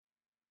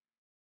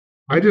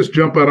I just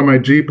jump out of my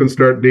Jeep and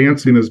start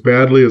dancing as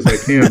badly as I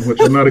can, which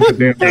I'm not a good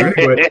dancer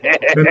anyway.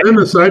 And then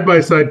the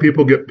side-by-side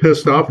people get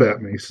pissed off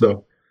at me.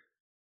 So,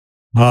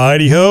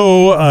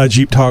 Heidi-ho,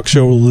 Jeep Talk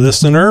Show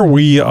listener.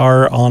 We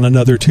are on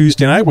another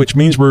Tuesday night, which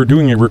means we're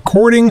doing a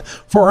recording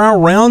for our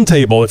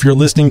roundtable. If you're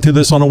listening to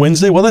this on a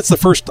Wednesday, well, that's the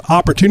first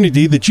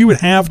opportunity that you would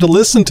have to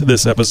listen to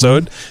this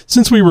episode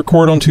since we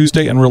record on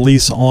Tuesday and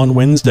release on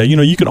Wednesday. You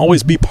know, you can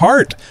always be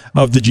part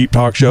of the Jeep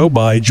Talk Show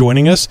by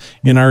joining us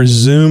in our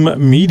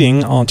Zoom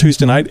meeting on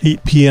Tuesday night,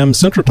 8 p.m.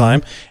 Central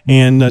Time.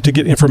 And to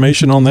get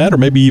information on that, or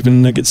maybe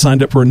even get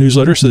signed up for a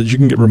newsletter so that you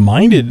can get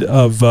reminded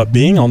of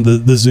being on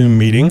the Zoom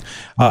meeting.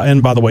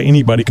 And by the way,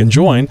 anybody can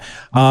join.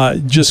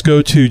 Just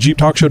go to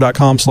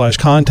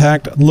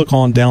jeeptalkshow.com/contact, look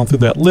on down through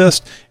that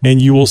list,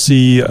 and you will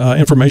see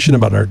information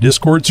about our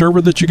Discord server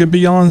that you can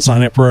be on,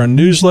 sign up for our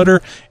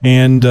newsletter,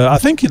 and I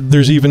think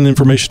there's even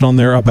information on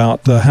there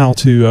about how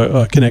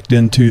to connect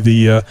into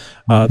the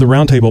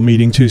roundtable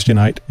meeting Tuesday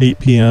night, 8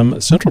 p.m.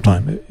 Central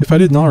Time. If I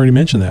didn't already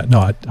mention that. No,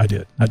 I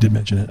did. I did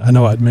mention it. I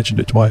know I'd mentioned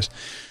it twice.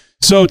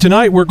 So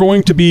tonight we're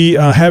going to be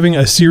having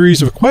a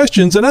series of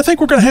questions, and I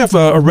think we're going to have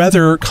a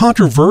rather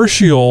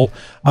controversial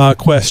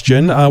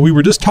question. We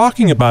were just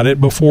talking about it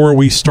before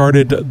we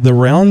started the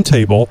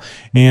roundtable,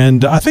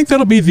 and I think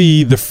that'll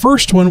be the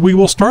first one we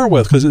will start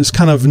with because it's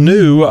kind of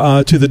new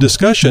to the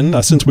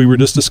discussion since we were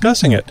just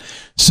discussing it.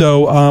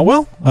 So,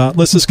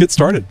 let's just get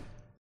started.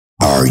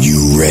 Are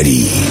you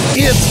ready?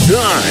 It's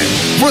time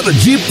for the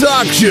Jeep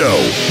Talk Show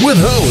with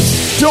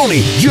hosts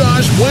Tony,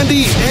 Josh,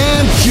 Wendy,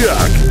 and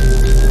Chuck.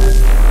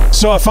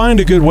 So I find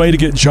a good way to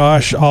get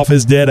Josh off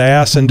his dead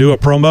ass and do a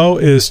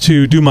promo is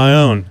to do my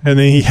own. And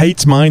then he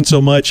hates mine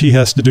so much he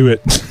has to do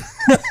it.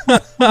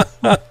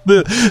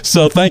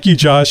 So thank you,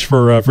 Josh,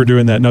 for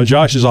doing that. No,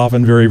 Josh is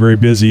often very, very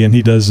busy, and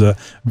he does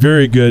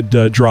very good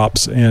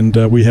drops. And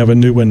we have a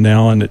new one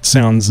now, and it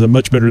sounds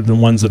much better than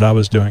the ones that I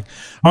was doing.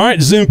 All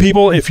right, Zoom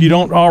people, if you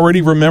don't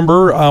already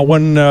remember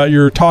when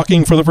you're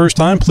talking for the first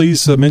time,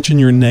 please mention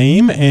your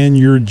name and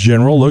your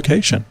general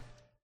location.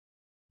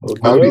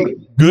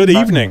 Good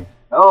evening.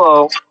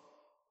 Hello.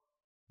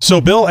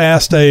 So Bill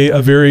asked a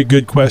very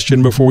good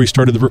question before we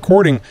started the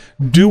recording.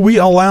 Do we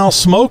allow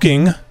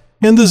smoking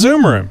in the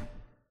Zoom room?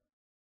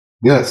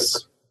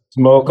 Yes.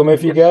 Smoke them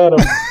if you got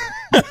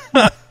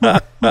them.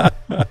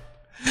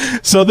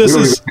 So this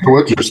is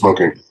what you're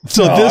smoking.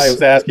 So this I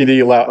was asking, do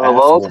you allow in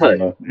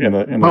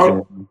the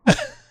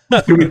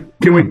Zoom room?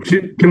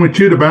 Can we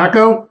chew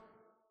tobacco?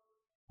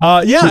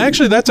 Yeah,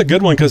 actually, that's a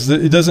good one because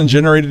it doesn't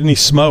generate any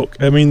smoke.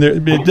 I mean,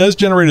 it does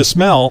generate a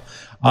smell,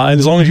 and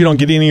as long as you don't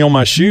get any on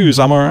my shoes,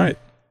 I'm all right.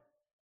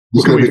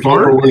 Just gotta be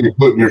careful when you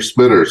put in your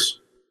spitters.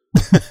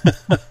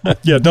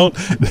 Yeah, don't.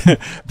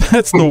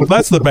 That's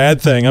the bad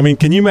thing. I mean,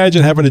 can you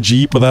imagine having a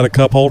Jeep without a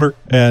cup holder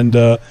and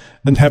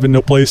having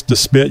no place to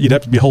spit? You'd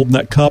have to be holding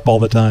that cup all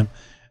the time.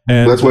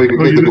 And that's why you can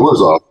take the doors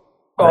off.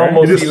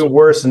 Almost even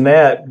worse than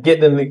that.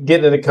 Getting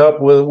in the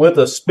cup with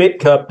a spit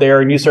cup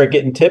there, and you start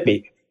getting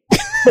tippy.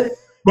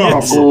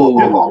 It's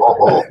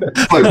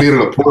like being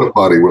in a porta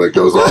potty when it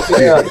goes off.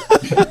 Yeah.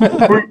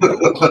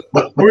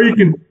 Or you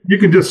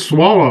can just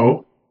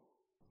swallow.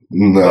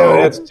 No,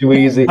 that's too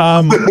easy.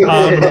 I'm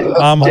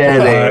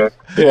yeah.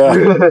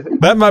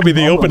 That might be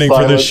the opening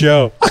for this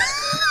show.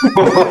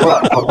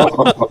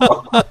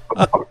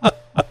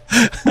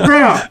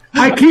 Crap!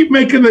 I keep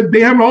making the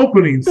damn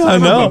openings. I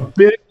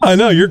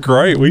know. You're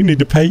great. We need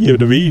to pay you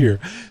to be here.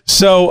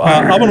 So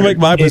I'm going to make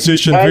my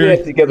position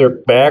very together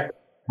back.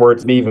 Where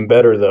it's even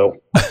better,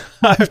 though.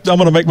 I'm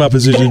going to make my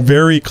position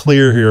very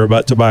clear here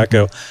about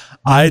tobacco.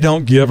 I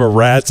don't give a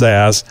rat's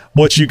ass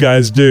what you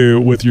guys do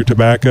with your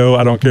tobacco.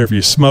 I don't care if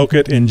you smoke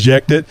it,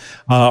 inject it,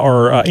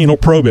 or anal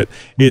probe it.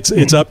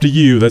 It's up to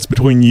you. That's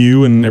between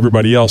you and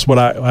everybody else. What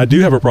I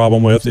do have a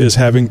problem with is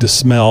having to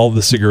smell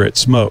the cigarette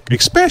smoke,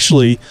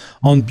 especially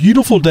on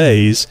beautiful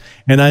days.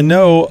 And I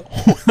know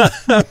when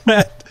I'm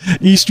at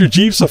Easter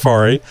Jeep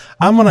Safari,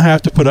 I'm going to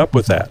have to put up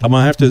with that. I'm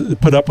going to have to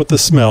put up with the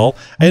smell.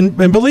 And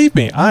believe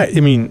me, I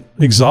mean,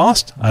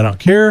 exhaust, I don't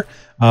care.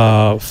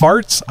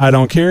 Farts, I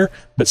don't care.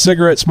 But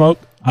cigarette smoke,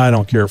 I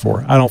don't care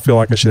for. I don't feel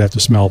like I should have to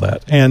smell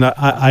that. And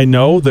I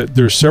know that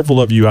there's several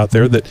of you out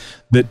there that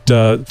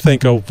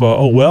think of,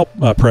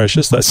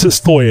 precious, that's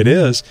just the way it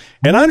is.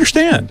 And I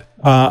understand.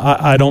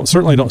 I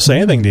certainly don't say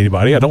anything to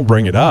anybody. I don't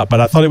bring it up.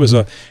 But I thought it was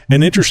an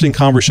interesting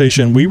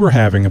conversation we were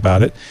having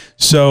about it.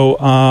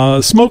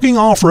 So, smoking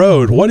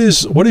off-road, what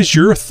is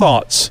your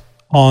thoughts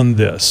on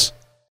this?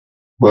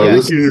 Well,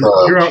 yeah,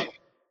 you're out.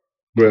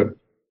 Good.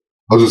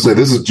 I was just saying,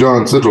 this is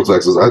John, Central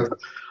Texas.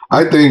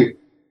 I think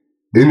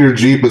in your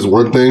Jeep is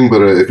one thing,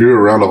 but if you're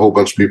around a whole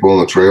bunch of people on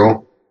the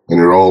trail and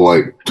you're all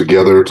like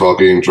together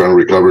talking, trying to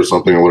recover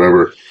something or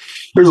whatever,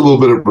 there's a little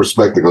bit of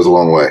respect that goes a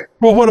long way.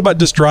 Well, what about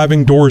just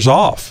driving doors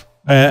off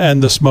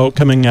and the smoke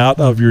coming out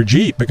of your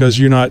Jeep? Because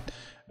you're not,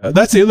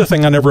 that's the other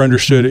thing I never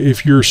understood.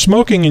 If you're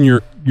smoking in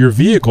your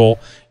vehicle,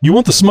 you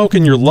want the smoke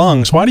in your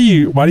lungs. Why do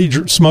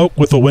you smoke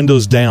with the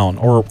windows down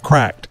or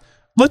cracked?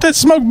 Let that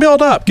smoke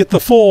build up. Get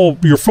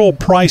your full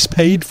price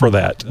paid for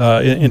that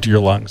into your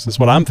lungs. That's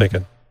what I'm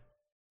thinking.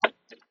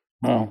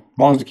 Well, as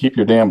long as you keep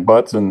your damn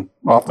butts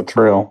off the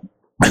trail,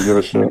 I don't give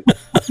a shit.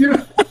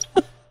 Yeah.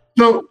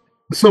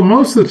 So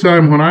most of the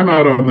time when I'm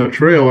out on the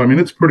trail, I mean,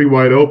 it's pretty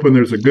wide open.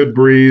 There's a good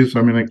breeze.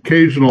 I mean,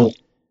 occasional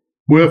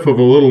whiff of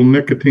a little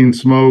nicotine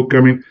smoke.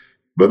 I mean,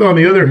 but on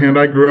the other hand,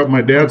 I grew up,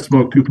 my dad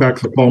smoked 2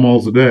 packs of Pall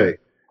Malls a day,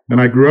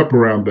 and I grew up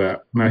around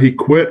that. Now, he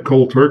quit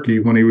cold turkey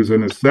when he was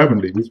in his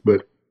 70s,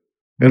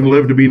 and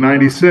lived to be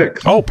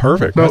 96. Oh,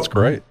 perfect. That's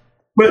great.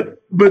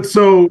 But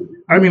so,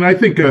 I mean, I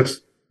think a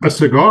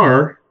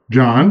cigar,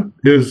 John,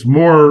 is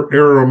more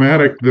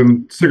aromatic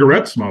than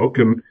cigarette smoke,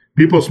 and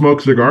people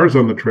smoke cigars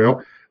on the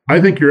trail. I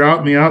think you're out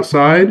in the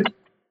outside.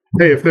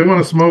 Hey, if they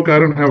want to smoke, I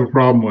don't have a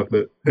problem with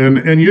it.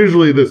 And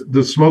usually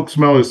the smoke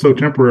smell is so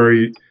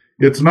temporary,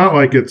 it's not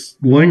like it's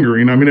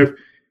lingering. I mean,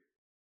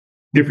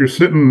 if you're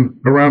sitting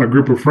around a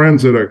group of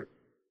friends at a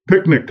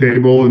picnic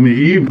table in the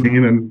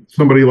evening and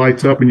somebody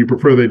lights up and you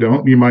prefer they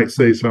don't, you might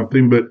say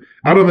something. But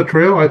out on the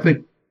trail, I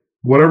think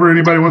whatever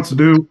anybody wants to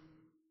do,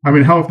 I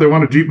mean, hell, if they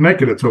want to Jeep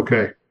naked, it's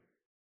okay.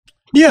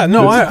 Yeah,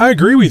 no, I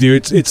agree with you.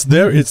 It's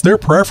their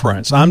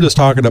preference. I'm just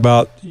talking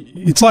about,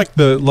 it's like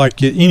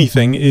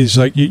anything is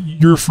like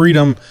your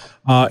freedom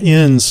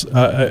ends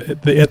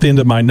at the end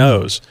of my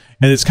nose,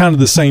 and it's kind of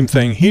the same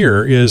thing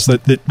here. Is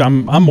that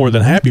I'm more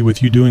than happy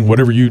with you doing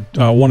whatever you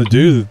want to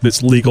do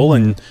that's legal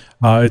and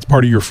it's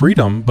part of your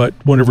freedom. But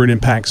whenever it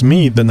impacts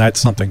me, then that's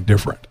something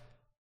different.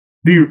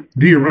 Do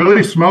you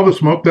really smell the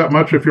smoke that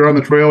much if you're on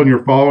the trail and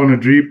you're following a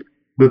Jeep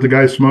that the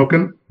guy's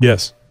smoking?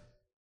 Yes.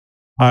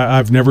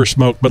 I've never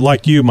smoked, but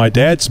like you, my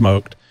dad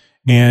smoked.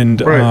 And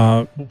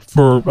right.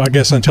 For, I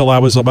guess, until I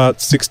was about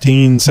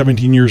 16,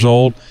 17 years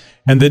old.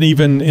 And then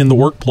even in the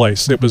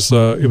workplace, it was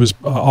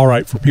all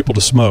right for people to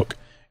smoke.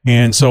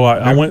 And so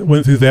I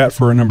went through that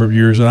for a number of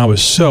years, and I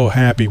was so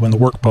happy when the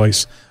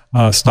workplace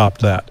stopped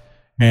that.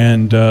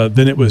 And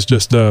then it was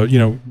just,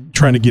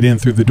 trying to get in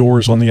through the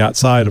doors on the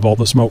outside of all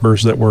the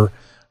smokers that were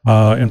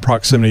in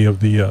proximity of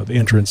the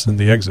entrance and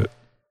the exit.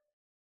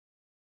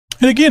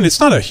 And again, it's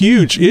not a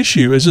huge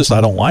issue. It's just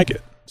I don't like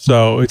it.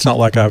 So it's not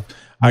like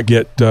I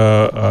get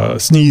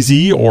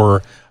sneezy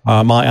or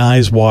my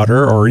eyes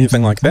water or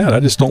anything like that. I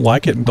just don't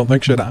like it and don't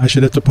think I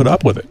should have to put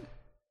up with it.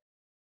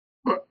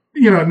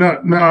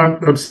 Now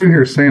I'm sitting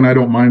here saying I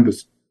don't mind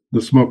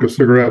the smoke of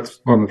cigarettes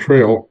on the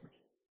trail.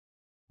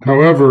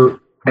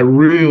 However, I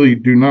really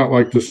do not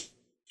like to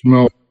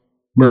smell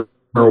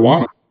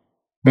marijuana.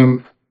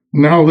 And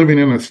now living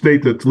in a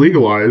state that's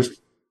legalized,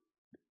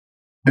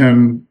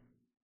 and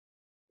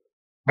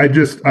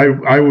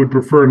I would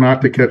prefer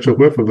not to catch a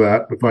whiff of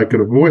that if I could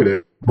avoid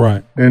it.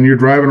 Right. And you're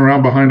driving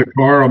around behind a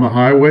car on the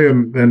highway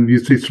and you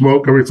see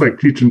smoke. I mean, it's like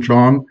Cheech and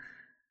Chong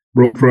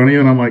right in front of you.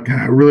 And I'm like,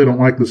 I really don't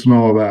like the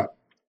smell of that.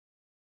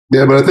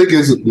 Yeah, but I think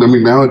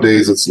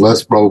nowadays it's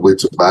less probably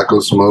tobacco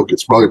smoke.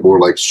 It's probably more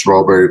like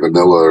strawberry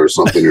vanilla or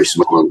something you're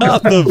smelling.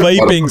 The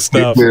vaping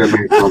stuff.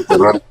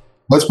 Right?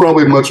 That's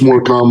probably much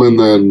more common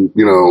than,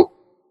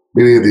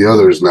 any of the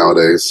others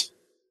nowadays.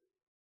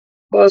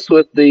 Plus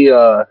with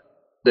the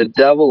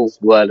devil's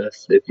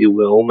lettuce, if you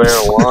will,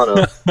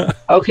 marijuana.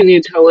 How can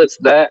you tell it's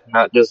that,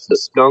 not just a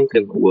skunk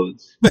in the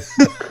woods?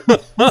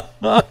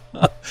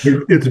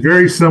 It's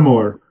very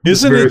similar.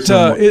 Isn't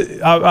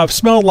it? I've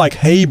smelled like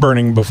hay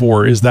burning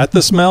before. Is that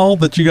the smell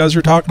that you guys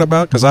are talking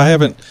about? Because I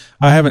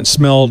haven't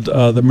smelled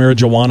the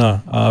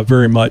marijuana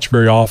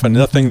very often.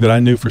 Nothing that I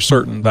knew for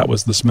certain that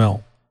was the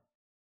smell.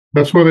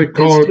 That's why they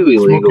call it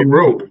smoking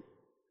rope.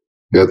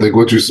 Yeah, I think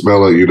once you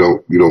smell it, you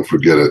don't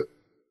forget it.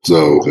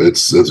 So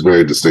it's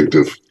very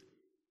distinctive.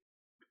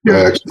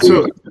 Yeah.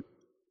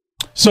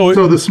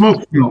 So the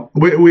smoke.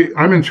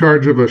 I'm in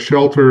charge of a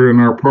shelter in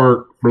our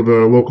park for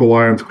the local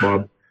Lions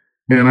Club,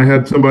 and I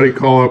had somebody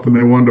call up and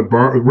they wanted to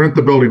rent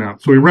the building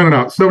out. So we rented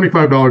out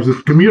 $75. It's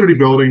a community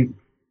building.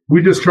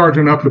 We just charge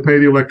enough to pay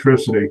the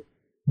electricity,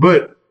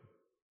 but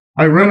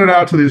I rent it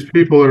out to these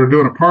people that are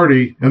doing a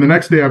party, and the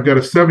next day I've got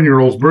a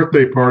 7-year-old's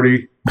birthday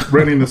party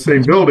renting the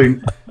same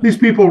building. These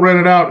people rent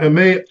it out, and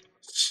they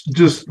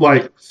just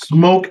like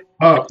smoke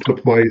up the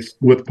place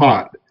with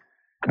pot.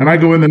 And I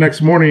go in the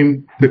next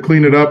morning to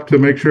clean it up to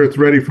make sure it's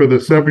ready for the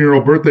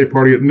 7-year-old birthday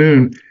party at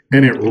noon,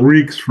 and it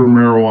reeks from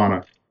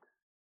marijuana.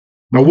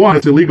 Now, 1,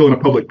 it's illegal in a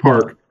public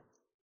park.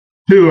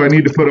 2, I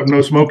need to put up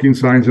no smoking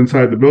signs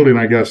inside the building,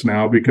 I guess,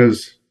 now,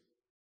 because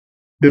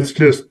it's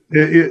just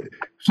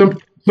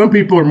some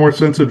people are more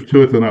sensitive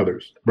to it than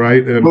others,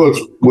 right? And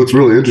what's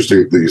really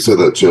interesting that you said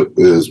that, Chip,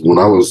 is when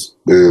I was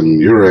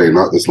in Ouray,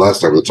 not this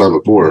last time, the time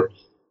before,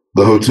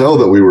 the hotel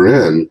that we were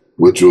in,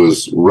 which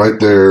was right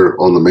there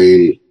on the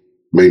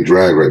main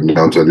drag, right in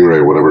downtown Ouray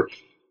or whatever,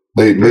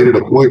 they made it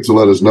a point to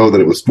let us know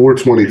that it was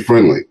 420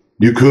 friendly.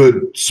 You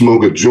could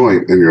smoke a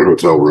joint in your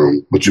hotel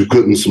room, but you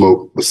couldn't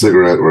smoke a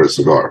cigarette or a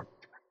cigar.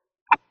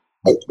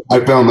 I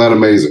found that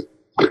amazing.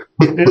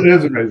 It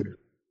is amazing.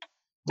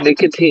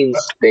 Nicotine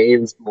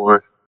stains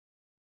more.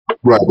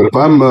 Right, but if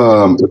I'm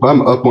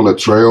up on a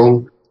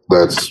trail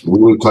that's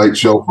really tight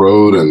shelf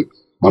road and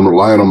I'm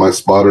relying on my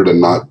spotter to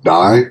not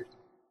die,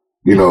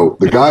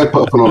 the guy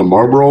puffing on a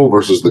Marlboro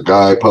versus the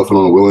guy puffing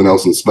on a Willie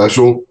Nelson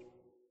Special,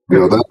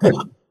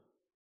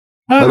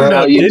 I don't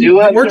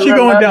know. Weren't you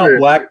going down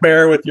Black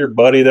Bear with your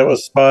buddy that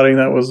was spotting?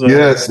 That was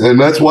yes, and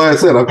that's why I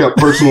said I've got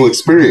personal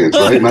experience,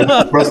 right? And I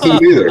don't trust him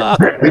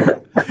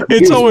either.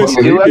 It's always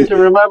you have to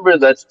remember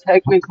that's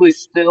technically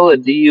still a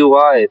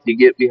DUI if you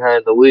get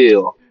behind the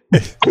wheel.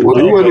 Well,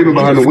 he wasn't even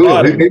behind the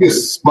wheel. He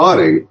was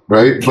spotting,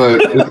 right?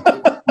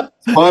 But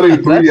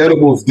spotting 3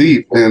 edibles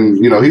deep, and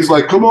he's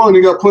like, "Come on,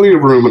 you got plenty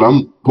of room," and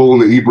I'm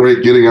pulling the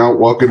e-brake, getting out,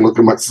 walking,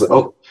 looking at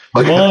myself.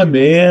 Like, come on,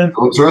 man! I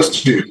don't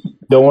trust you.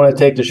 Don't want to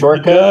take the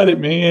shortcut. You got it,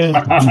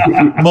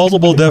 man.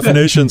 Multiple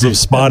definitions of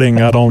spotting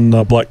out on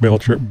Black Bear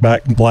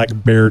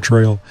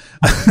Trail.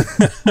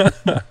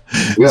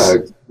 Yeah,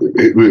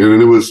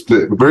 and it was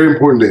very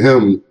important to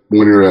him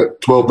when you're at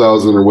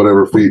 12,000 or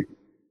whatever feet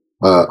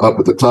up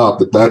at the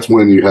top. That's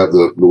when you have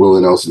the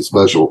Willie Nelson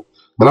special.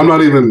 And I'm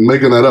not even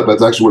making that up.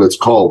 That's actually what it's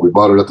called. We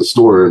bought it at the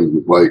store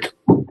in like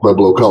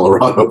Pueblo,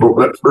 Colorado, or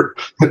whatever.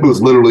 It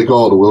was literally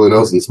called the Willie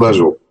Nelson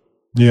special.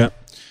 Yeah.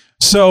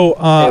 So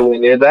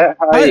when you're that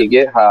high, you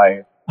get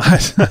higher.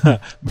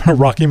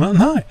 Rocky Mountain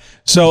High.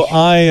 So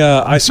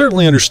I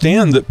certainly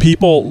understand that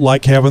people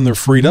like having their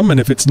freedom, and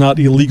if it's not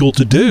illegal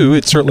to do,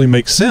 it certainly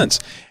makes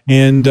sense.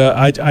 And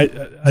I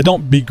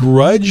don't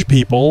begrudge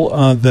people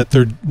that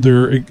they're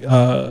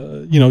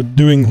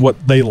doing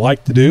what they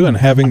like to do and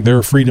having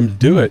their freedom to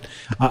do it.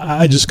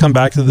 I just come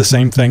back to the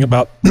same thing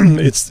about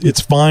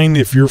it's fine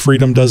if your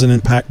freedom doesn't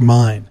impact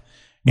mine.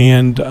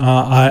 And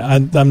I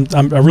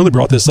really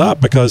brought this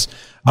up because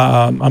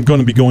I'm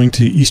going to be going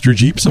to Easter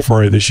Jeep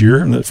Safari this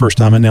year, and the first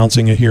time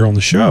announcing it here on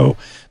the show.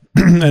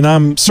 And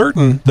I'm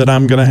certain that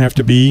I'm going to have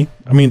to be.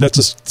 I mean, that's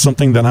just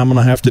something that I'm going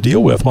to have to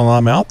deal with while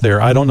I'm out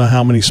there. I don't know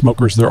how many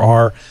smokers there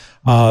are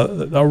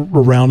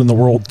around in the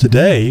world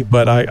today,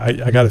 but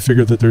I got to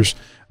figure that there's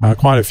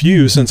quite a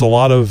few, since a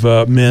lot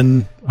of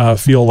men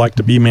feel like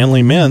to be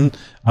manly men,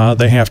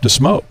 they have to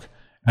smoke.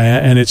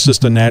 And it's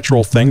just a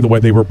natural thing, the way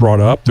they were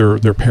brought up.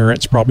 Their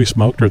parents probably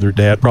smoked, or their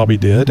dad probably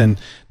did, and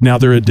now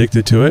they're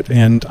addicted to it.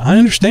 And I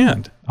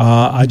understand.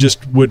 I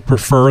just would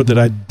prefer that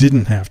I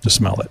didn't have to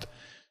smell it.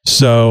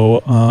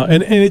 So,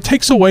 and it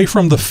takes away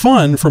from the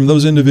fun from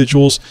those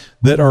individuals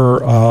that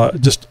are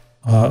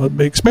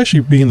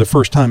especially being the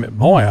first time at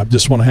Moab,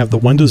 just want to have the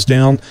windows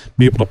down,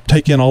 be able to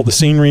take in all the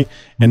scenery,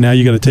 and now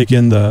you got to take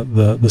in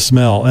the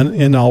smell.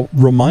 And I'll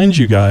remind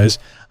you guys,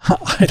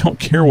 I don't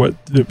care what,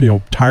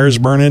 tires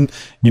burning,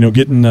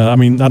 getting, I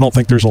don't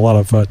think there's a lot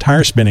of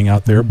tire spinning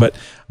out there, but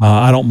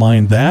I don't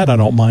mind that. I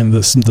don't mind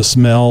the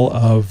smell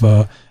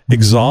of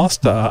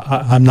exhaust.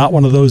 I'm not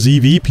one of those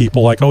EV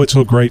people like, oh, it's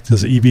so great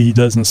because EV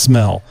doesn't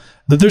smell.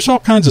 There's all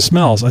kinds of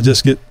smells. I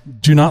just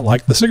do not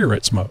like the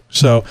cigarette smoke.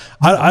 So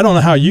I don't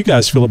know how you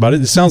guys feel about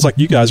it. It sounds like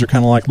you guys are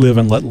kind of like live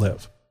and let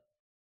live.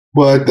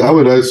 Well, I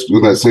would ask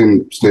with that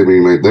same statement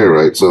you made there,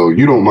 right? So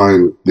you don't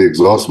mind the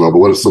exhaust smell, but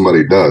what if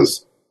somebody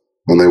does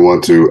and they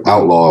want to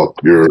outlaw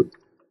your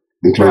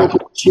internal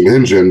combustion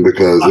engine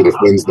because it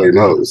offends their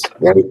nose,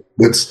 right?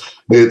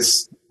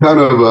 It's kind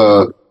of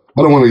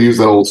I don't want to use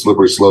that old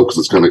slippery slope because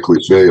it's kind of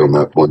cliche on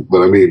that point,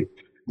 but I mean,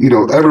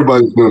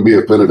 everybody's going to be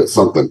offended at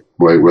something,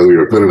 right? Whether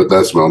you're offended at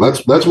that smell. And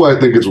that's why I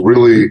think it's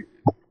really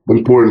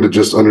important to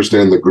just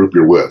understand the group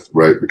you're with,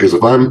 right? Because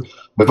if I'm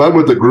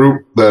with a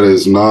group that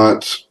is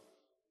not,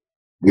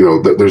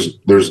 that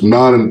there's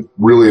not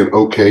really an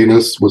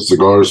okayness with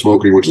cigar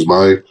smoking, which is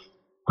my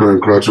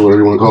current crutch or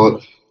whatever you want to call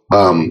it,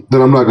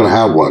 then I'm not going to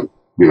have one.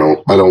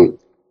 I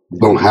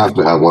don't have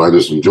to have one. I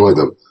just enjoy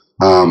them.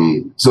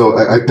 So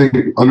I think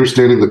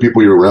understanding the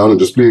people you're around and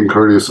just being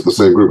courteous to the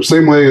same group,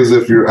 same way as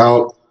if you're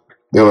out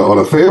on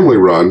a family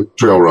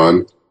trail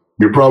run,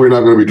 you're probably not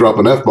going to be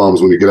dropping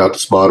F-bombs when you get out to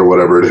spot or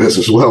whatever it is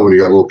as well when you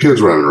got little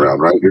kids running around,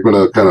 right? You're going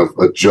to kind of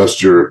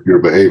adjust your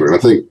behavior. And I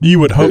think you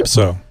would hope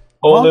so.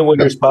 Only when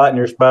you're spotting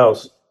your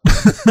spouse.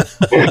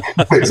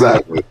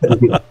 Exactly.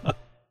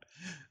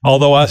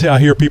 Although I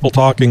hear people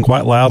talking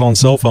quite loud on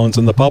cell phones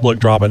in the public,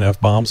 dropping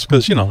F-bombs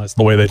because, that's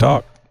the way they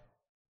talk.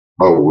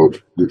 Oh, well,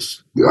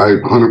 I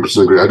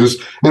 100% agree.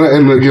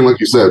 And again,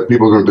 like you said,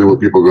 people are going to do what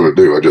people are going to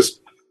do.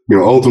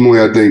 Ultimately,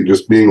 I think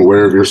just being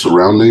aware of your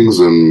surroundings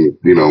and,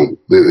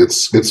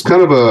 it's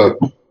kind of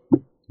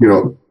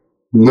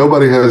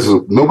nobody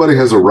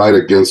has a right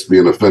against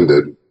being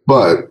offended,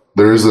 but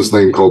there is this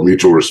thing called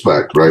mutual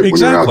respect, right?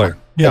 Exactly. When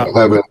you're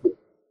out,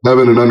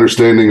 having an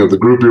understanding of the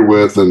group you're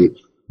with and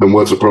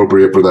what's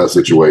appropriate for that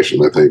situation,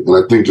 I think. And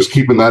I think just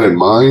keeping that in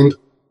mind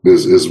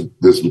is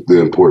the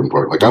important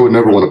part. Like, I would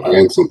never want to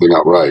ban something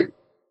outright.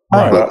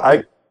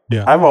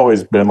 I've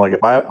always been like,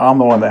 if I'm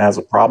the one that has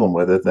a problem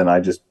with it, then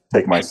I just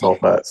take myself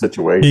out of that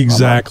situation.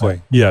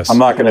 Exactly. Yes. I'm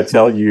not going to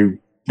tell you,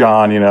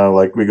 John,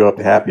 like we go up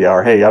to happy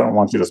hour, hey, I don't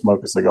want you to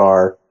smoke a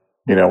cigar,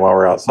 while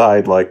we're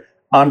outside. Like,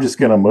 I'm just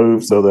going to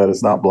move so that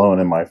it's not blowing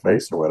in my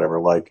face or whatever.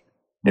 Like,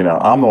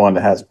 I'm the one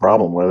that has a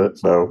problem with it.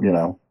 So,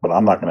 but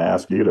I'm not going to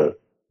ask you to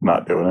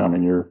not do it. I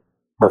mean, you're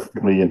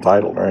perfectly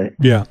entitled, right?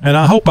 Yeah, and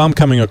I hope I'm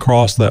coming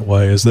across that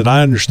way, is that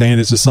I understand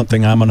this is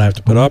something I'm going to have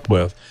to put up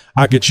with.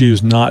 I could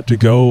choose not to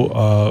go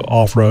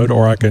off-road,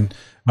 or I can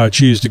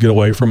choose to get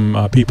away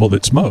from people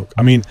that smoke.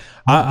 I mean,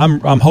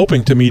 I'm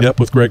hoping to meet up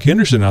with Greg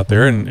Henderson out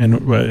there,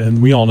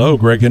 and we all know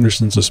Greg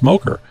Henderson's a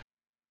smoker.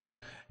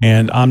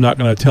 And I'm not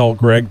going to tell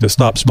Greg to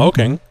stop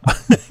smoking.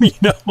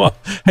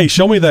 Hey,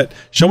 show me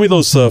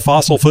those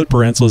fossil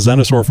footprints, those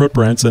Xenosaur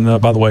footprints,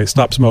 and by the way,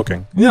 stop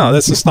smoking.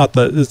 That's just not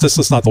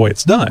the way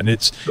it's done.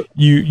 It's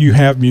you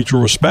have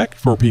mutual respect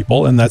for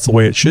people, and that's the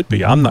way it should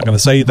be. I'm not going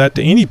to say that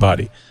to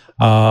anybody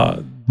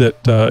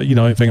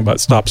anything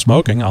about stop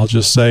smoking. I'll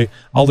just say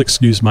I'll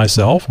excuse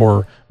myself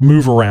or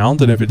move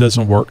around, and if it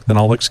doesn't work, then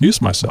I'll excuse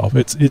myself.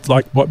 It's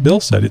like what Bill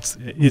said.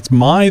 It's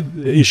my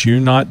issue,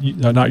 not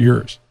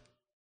yours.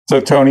 So,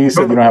 Tony, you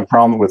said you don't have a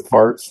problem with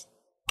farts?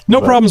 No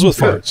problems with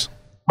farts.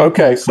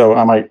 Okay, so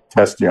I might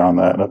test you on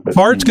that.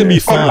 Farts can be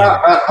fun.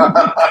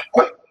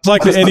 It's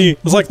like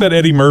that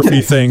Eddie Murphy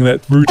thing,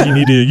 that routine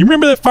he did. You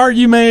remember that fart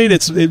you made?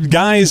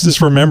 Guys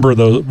just remember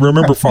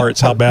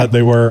farts, how bad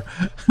they were.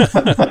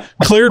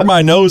 Cleared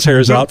my nose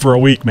hairs out for a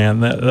week,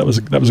 man. That was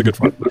a good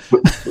fart.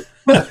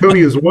 Tony,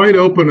 as wide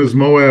open as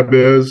Moab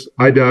is,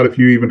 I doubt if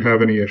you even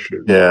have any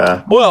issues.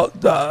 Yeah. Well,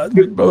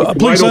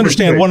 please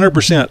understand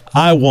 100%,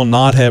 I will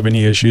not have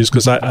any issues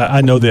because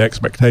I know the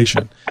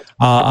expectation.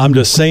 I'm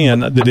just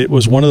saying that it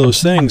was one of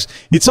those things.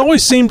 It's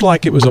always seemed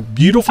like it was a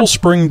beautiful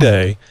spring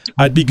day.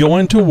 I'd be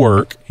going to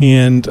work,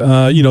 and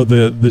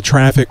the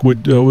traffic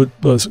would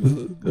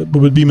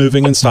be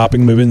moving and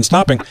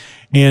stopping,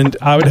 and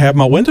I would have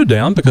my window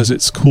down because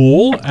it's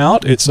cool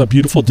out. It's a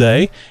beautiful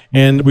day,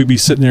 and we'd be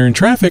sitting there in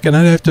traffic, and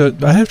I'd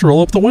have to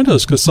roll up the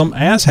windows because some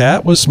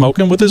asshat was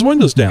smoking with his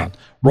windows down.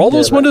 Roll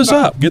those windows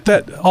up. Get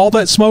all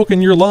that smoke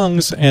in your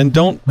lungs, and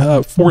don't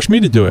force me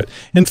to do it.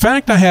 In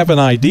fact, I have an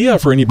idea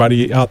for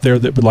anybody out there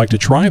that would like to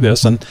try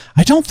this, and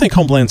I don't think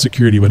Homeland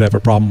Security would have a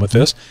problem with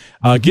this.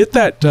 Get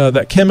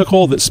that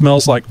chemical that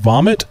smells like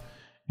vomit,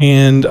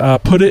 and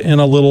put it in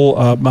a little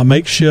a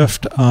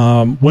makeshift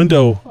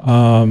windshield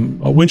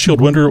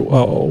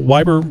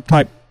wiper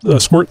type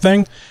squirt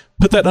thing.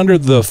 Put that under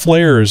the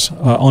flares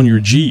on your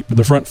Jeep,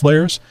 the front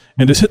flares,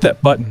 and just hit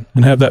that button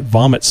and have that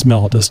vomit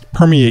smell just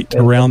permeate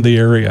around the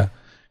area.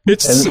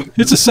 It's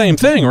the same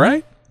thing,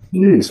 right?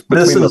 Jeez,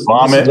 this is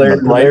vomit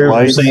and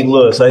Larry from St.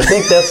 Louis. I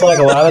think that's like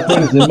a lot of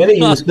things. The minute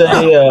you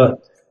say,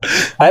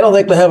 I don't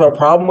think they have a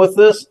problem with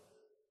this,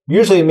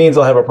 usually it means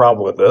they'll have a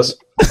problem with this.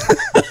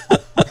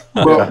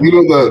 Well,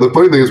 the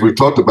funny thing is we've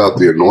talked about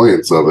the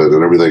annoyance of it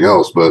and everything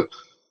else, but,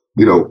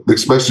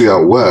 especially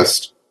out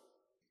west,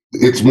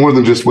 it's more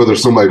than just whether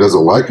somebody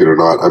doesn't like it or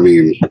not. I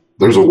mean,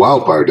 there's a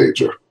wildfire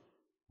danger,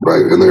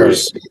 right? And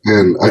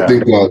I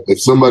think that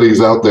if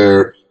somebody's out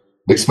there,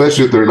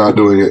 especially if they're not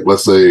doing it,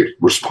 let's say,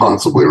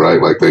 responsibly,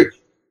 right? Like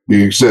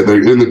you said,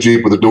 they're in the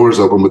Jeep with the doors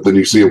open, but then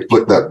you see them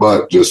flick that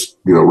butt just,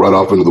 right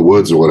off into the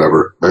woods or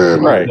whatever.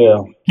 And right.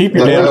 Yeah. Keep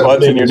your damn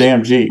butts in your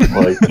damn Jeep.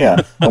 Like,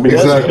 yeah. That's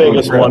the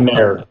biggest one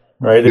there,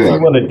 right? If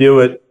you want to do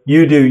it,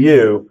 you do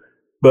you,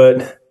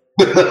 but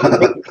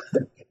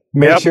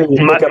make sure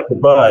you pick up the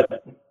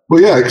butt.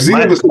 Well, yeah, because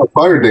even if it's not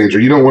fire danger,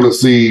 you don't want to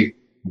see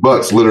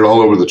butts littered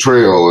all over the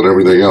trail and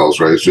everything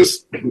else, right? It's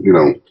just,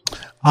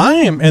 I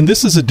am, and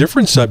this is a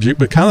different subject,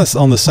 but kind of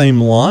on the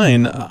same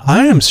line,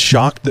 I am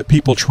shocked that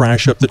people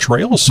trash up the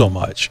trails so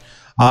much.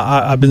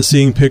 I've been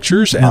seeing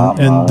pictures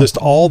and just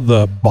all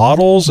the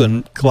bottles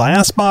and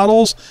glass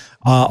bottles,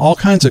 all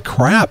kinds of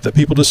crap that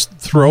people just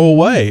throw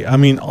away. I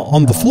mean,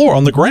 on the floor,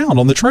 on the ground,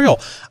 on the trail.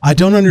 I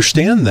don't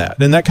understand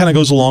that. And that kind of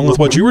goes along with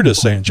what you were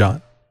just saying,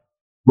 John.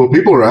 Well,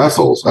 people are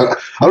assholes. I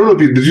don't know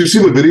if did you see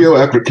the video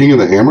after King of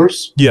the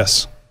Hammers?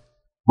 Yes.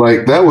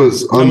 Like, that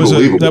was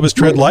unbelievable. That was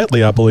Tread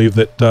Lightly, I believe,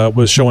 that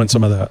was showing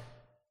some of that.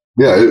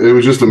 Yeah, it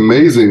was just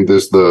amazing.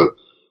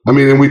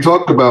 And we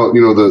talked about,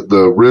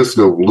 the risk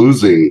of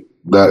losing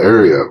that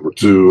area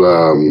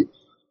to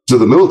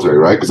the military,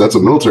 right? Because that's a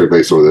military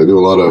base over there. They do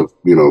a lot of,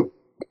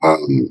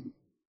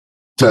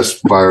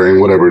 test firing,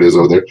 whatever it is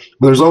over there.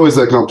 And there's always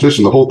that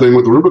competition, the whole thing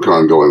with the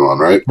Rubicon going on,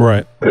 right?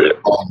 Right.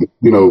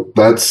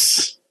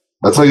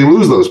 That's how you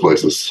lose those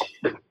places.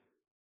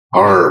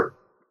 Your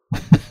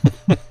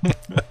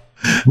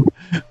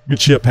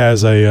ship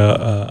has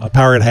a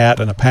pirate hat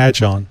and a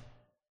patch on.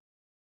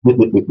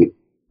 And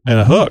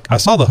a hook. I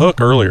saw the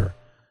hook earlier.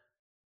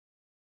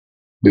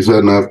 He's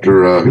heading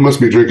after, he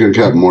must be drinking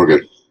Captain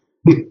Morgan.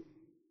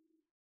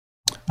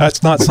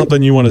 That's not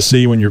something you want to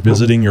see when you're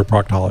visiting your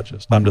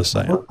proctologist. I'm just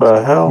saying. What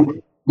the hell?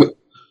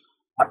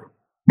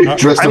 He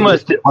dressed up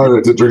as a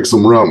pirate to drink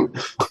some rum.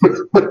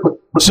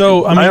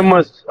 So, go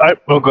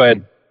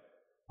ahead.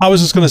 I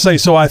was just going to say,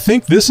 so I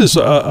think this is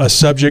a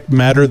subject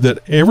matter that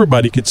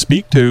everybody could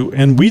speak to,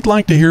 and we'd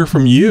like to hear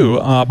from you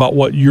about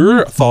what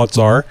your thoughts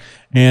are.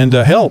 And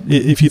hell,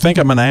 if you think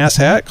I'm an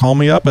asshat, call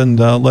me up and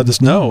let us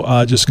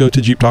know. Just go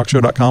to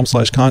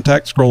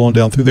jeeptalkshow.com/contact, scroll on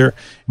down through there,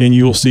 and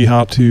you will see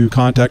how to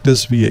contact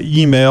us via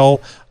email,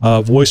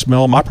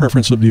 voicemail. My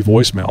preference would be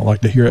voicemail. I'd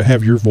like to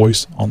have your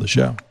voice on the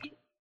show.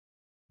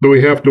 Do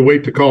we have to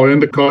wait to call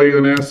in to call you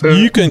an asshat?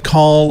 You can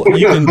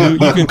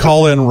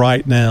call in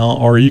right now,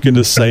 or you can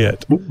just say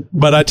it.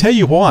 But I tell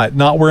you what,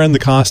 not wearing the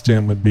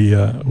costume would be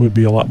a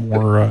lot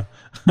more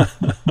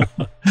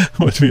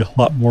would be a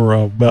lot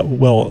more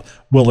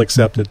well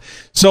accepted.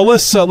 So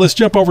let's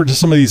jump over to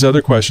some of these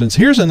other questions.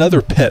 Here's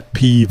another pet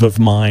peeve of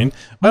mine.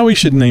 Well, we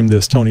should name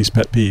this Tony's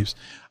Pet Peeves,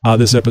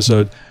 this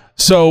episode.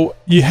 So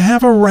you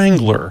have a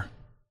Wrangler,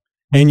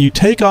 and you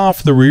take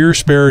off the rear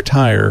spare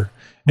tire,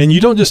 and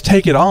you don't just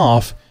take it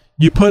off.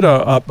 You put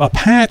a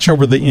patch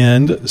over the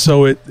end,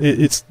 so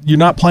it's you're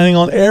not planning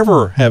on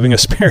ever having a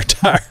spare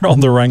tire on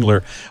the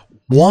Wrangler.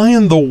 Why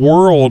in the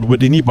world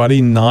would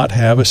anybody not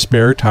have a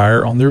spare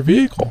tire on their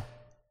vehicle?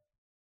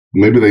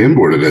 Maybe they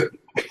imported it.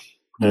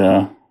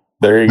 Yeah,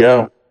 there you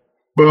go.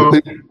 Well,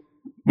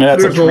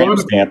 that's a tramp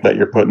stamp that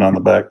you're putting on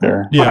the back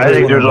there. Yeah, I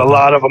think there's a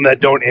lot of them that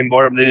don't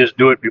import them. They just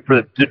do it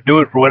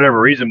for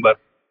whatever reason, but.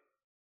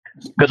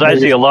 Because I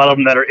see a lot of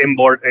them that are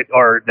import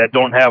or that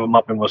don't have them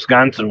up in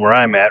Wisconsin where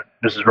I'm at.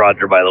 This is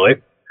Roger, by the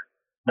way.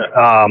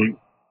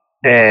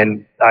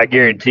 And I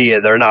guarantee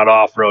you they're not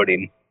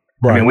off-roading.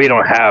 Right. I mean, we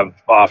don't have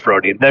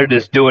off-roading. They're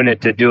just doing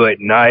it to do it.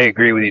 And I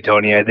agree with you,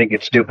 Tony. I think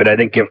it's stupid. I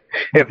think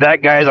if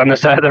that guy's on the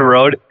side of the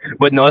road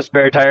with no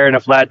spare tire and a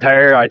flat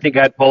tire, I think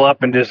I'd pull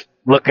up and just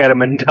look at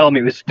him and tell him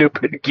he was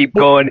stupid and keep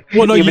going.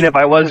 Well, no, even if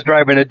I was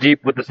driving a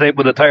Jeep with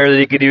a tire that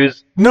he could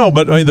use. No,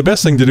 but I mean, the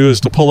best thing to do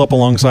is to pull up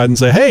alongside and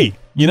say, "Hey,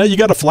 you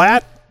got a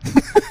flat?"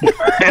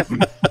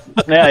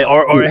 Yeah,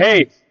 or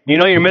hey,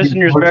 you're missing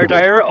your spare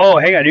tire. Oh,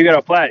 hang on, you got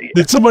a flat.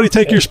 Did somebody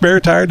take your spare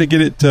tire to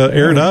get it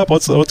aired up?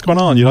 What's going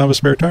on? You don't have a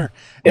spare tire.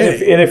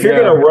 And if you're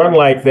going to run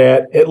like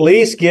that, at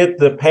least get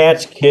the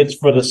patch kits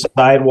for the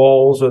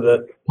sidewalls or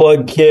the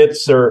plug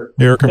kits, or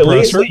air compressor. At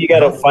least so you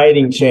got a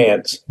fighting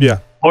chance.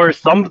 Yeah. Or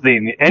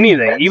something,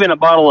 anything, even a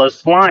bottle of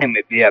slime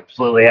if you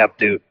absolutely have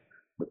to.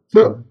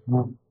 So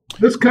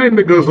this kind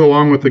of goes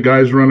along with the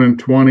guys running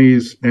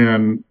 20s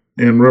and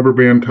rubber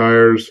band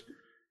tires.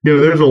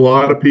 There's a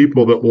lot of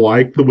people that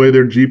like the way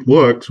their Jeep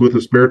looks with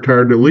a spare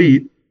tire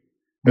delete,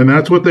 and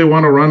that's what they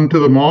want to run to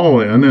the mall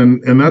in,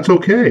 and that's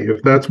okay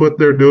if that's what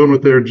they're doing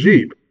with their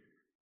Jeep.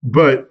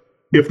 But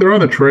if they're on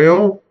the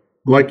trail,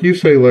 like you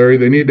say, Larry,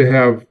 they need to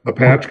have a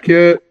patch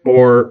kit,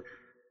 or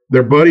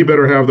their buddy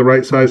better have the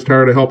right size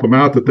tire to help them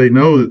out that they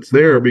know it's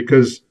there,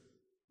 because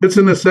it's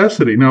a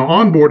necessity. Now,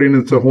 onboarding,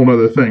 it's a whole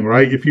other thing,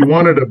 right? If you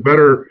wanted a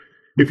better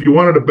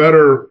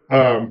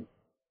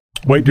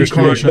weight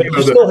distribution,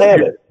 you still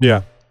have it.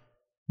 Yeah.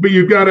 But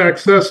you've got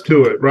access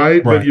to it,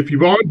 right? But if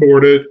you've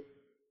onboarded,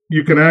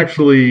 you can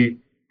actually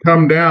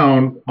come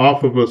down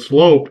off of a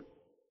slope,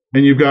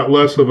 and you've got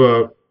less of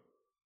a,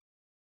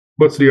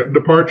 what's the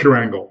departure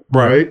angle,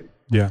 right?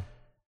 Yeah.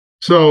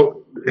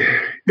 So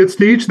it's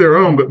to each their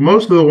own, but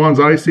most of the ones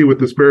I see with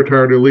the spare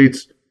tire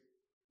deletes,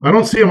 I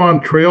don't see them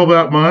on trail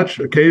that much.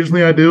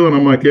 Occasionally I do, and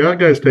I'm like, yeah, that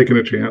guy's taking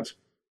a chance.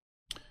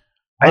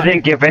 I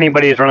think if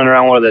anybody is running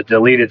around with a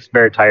deleted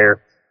spare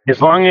tire, as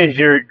long as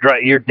your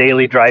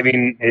daily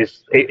driving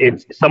is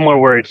it's somewhere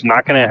where it's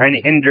not going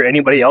to hinder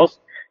anybody else,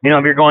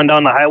 if you're going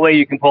down the highway,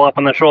 you can pull up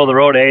on the shoulder of the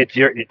road. Hey,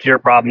 it's your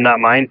problem, not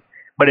mine.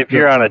 But if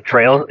you're on a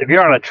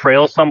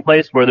trail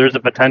someplace where there's a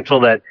potential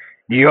that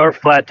your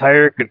flat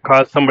tire could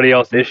cause somebody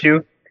else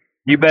issue,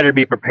 you better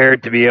be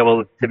prepared to be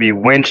able to be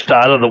winched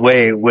out of the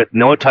way with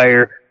no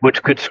tire,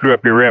 which could screw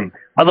up your rim.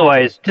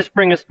 Otherwise, just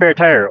bring a spare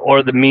tire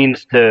or the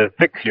means to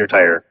fix your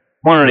tire,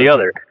 one or the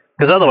other.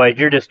 Because otherwise,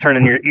 you're just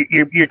turning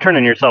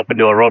yourself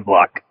into a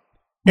roadblock.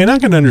 And I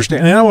can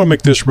understand, and I want to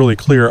make this really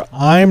clear.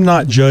 I'm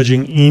not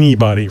judging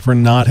anybody for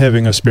not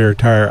having a spare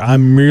tire.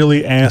 I'm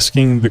merely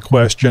asking the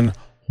question,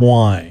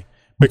 why?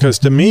 Because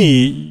to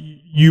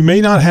me, you may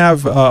not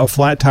have a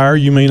flat tire,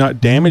 you may not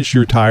damage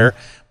your tire,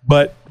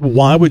 but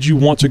why would you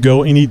want to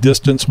go any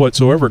distance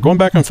whatsoever? Going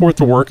back and forth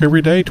to work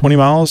every day, 20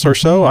 miles or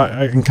so,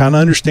 I can kind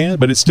of understand,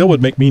 but it still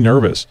would make me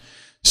nervous.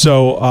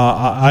 So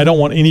I don't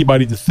want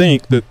anybody to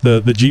think that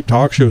the Jeep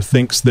Talk Show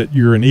thinks that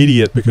you're an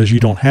idiot because you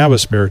don't have a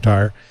spare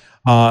tire.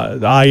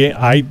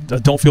 I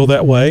don't feel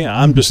that way.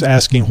 I'm just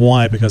asking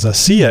why, because I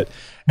see it.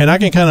 And I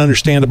can kind of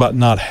understand about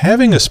not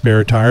having a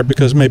spare tire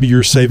because maybe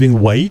you're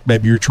saving weight.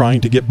 Maybe you're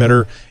trying to get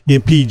better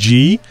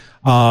MPG.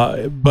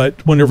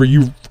 But whenever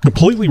you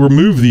completely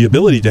remove the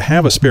ability to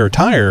have a spare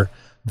tire,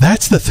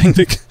 that's the thing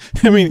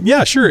that,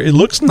 yeah, sure, it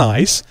looks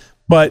nice,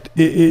 but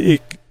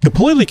it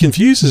completely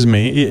confuses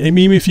me. I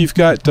mean, if you've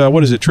got,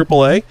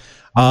 AAA,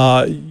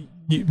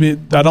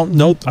 I don't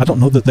know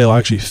that they'll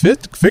actually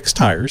fix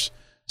tires.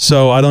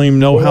 So I don't even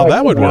know how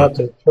that would work. Out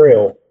to the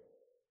trail,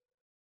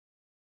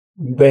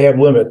 they have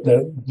limit.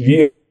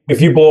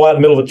 If you blow out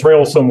in the middle of the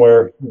trail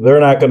somewhere, they're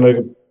not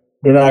going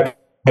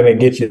to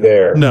get you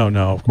there. No,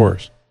 of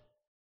course.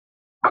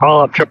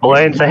 Call up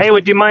AAA and say, "Hey,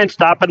 would you mind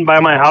stopping by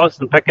my house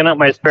and picking up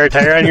my spare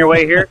tire on your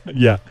way here?"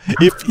 Yeah,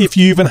 if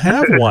you even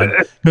have one,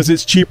 because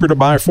it's cheaper to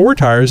buy 4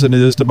 tires than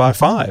it is to buy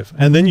 5,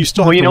 and then you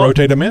still have to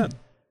rotate them in.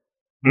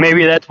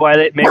 Maybe that's why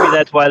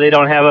they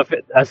don't have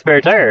a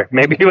spare tire.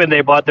 Maybe when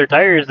they bought their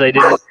tires, they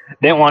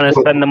didn't want to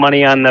spend the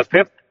money on the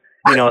 5th,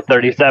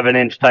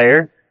 37-inch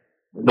tire,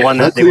 the one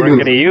that they weren't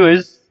going to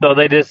use. So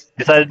they just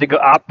decided to go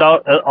opt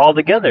out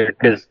altogether.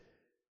 Because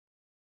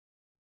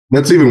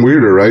that's even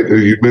weirder, right?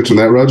 You mentioned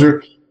that,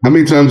 Roger. How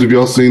many times have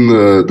y'all seen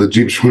the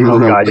Jeep swinging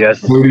around God,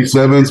 yes.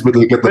 37s, but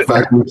they get the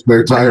factory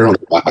spare tire on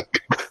the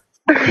back?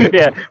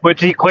 Yeah,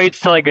 which equates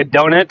to like a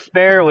donut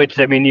spare, which,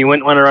 I mean, you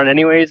wouldn't want to run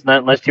anyways, not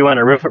unless you want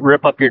to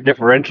rip up your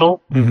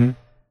differential. Mm-hmm.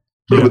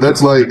 Yeah. But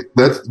that's why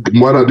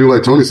not do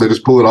like Tony said,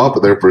 just pull it off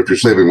of there for if you're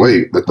saving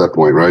weight at that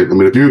point, right? I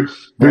mean, if you're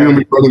going to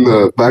be running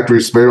the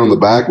factory spare on the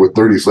back with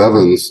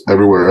 37s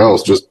everywhere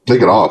else, just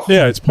take it off.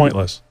 Yeah, it's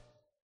pointless.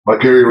 I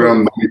carry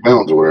around 90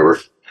 pounds or whatever.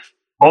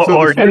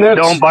 Or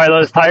don't buy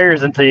those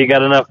tires until you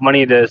got enough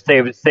money to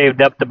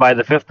saved up to buy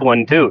the fifth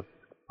one too.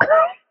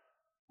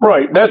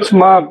 Right, that's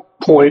my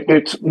point.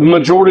 It's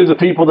majority of the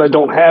people that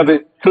don't have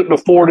it couldn't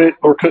afford it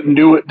or couldn't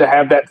do it to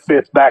have that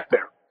fifth back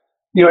there.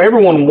 You know,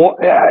 everyone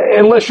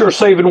unless you're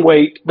saving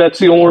weight, that's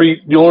the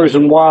only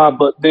reason why.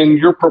 But then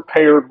you're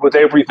prepared with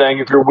everything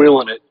if you're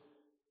willing it.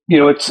 You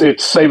know,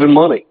 it's saving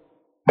money,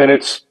 and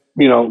it's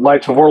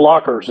lights before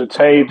lockers. It's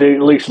hey, they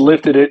at least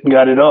lifted it and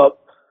got it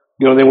up.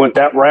 You know, they went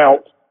that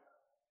route.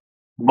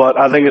 But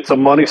I think it's a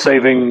money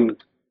saving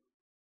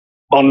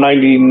on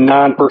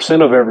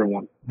 99% of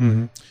everyone.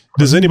 Mm-hmm.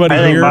 Does anybody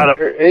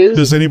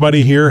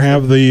here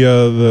have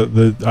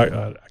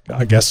the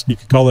I guess you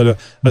could call it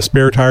a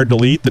spare tire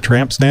delete, the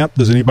tramp stamp?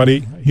 Does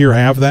anybody here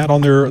have that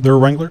on their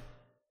Wrangler?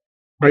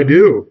 I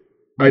do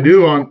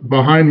on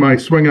behind my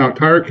swing out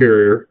tire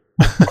carrier.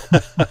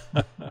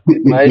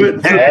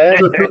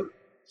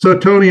 So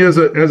Tony, as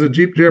a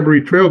Jeep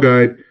Jamboree trail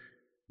guide,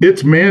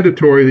 it's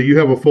mandatory that you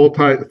have a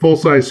full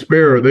size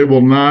spare. They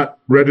will not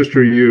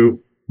register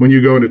you when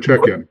you go into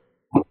check-in.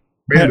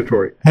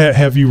 Mandatory.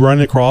 Have you run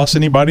across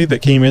anybody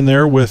that came in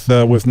there with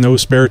no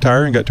spare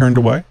tire and got turned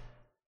away?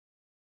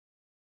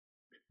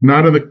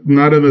 Not in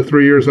the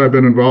 3 years I've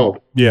been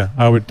involved. Yeah,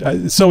 I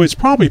would. So it's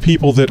probably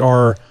people that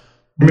are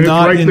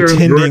not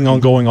intending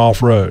on going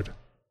off road.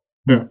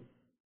 Yeah.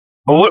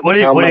 Well,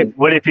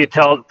 what if you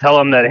tell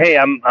them that, hey,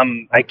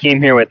 I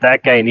came here with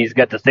that guy and he's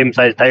got the same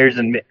size tires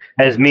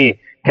as me.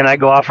 Can I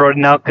go off road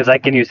now? Because I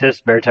can use his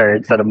spare tire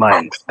instead of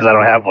mine because I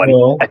don't have one.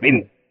 Well, I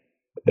mean,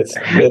 it's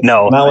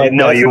no, like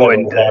you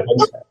wouldn't.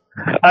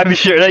 I'm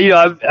sure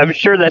I'm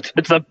sure that's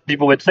what some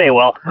people would say.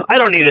 Well, I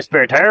don't need a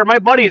spare tire. My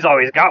buddy's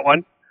always got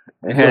one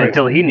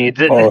until he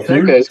needs it. Well, if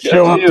you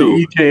show up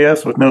to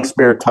EJS with no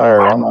spare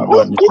tire, I'm not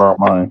letting you borrow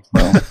mine.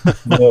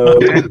 So.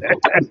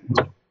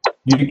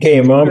 You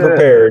came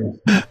unprepared.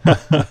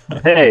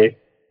 Hey.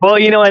 Well,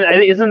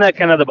 and isn't that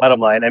kind of the bottom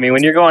line? I mean,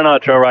 when you're going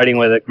out trail riding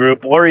with a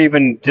group or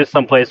even just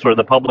someplace where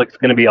the public's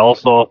going to be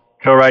also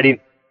trail riding,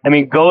 I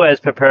mean, go as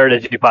prepared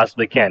as you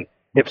possibly can.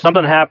 If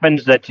something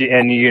happens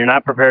and you're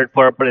not prepared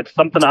for it, but it's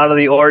something out of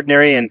the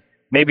ordinary and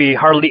maybe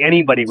hardly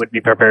anybody would be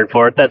prepared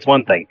for it, that's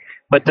one thing.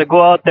 But to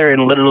go out there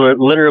and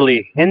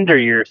literally hinder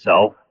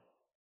yourself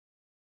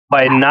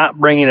by not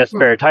bringing a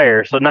spare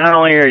tire, so not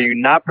only are you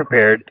not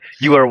prepared,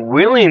 you are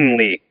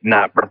willingly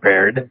not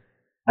prepared.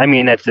 I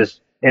mean, that's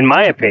just, in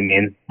my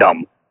opinion,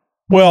 dumb.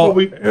 Well,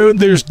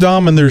 there's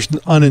dumb and there's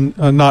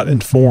not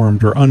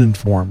informed or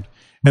uninformed.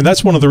 And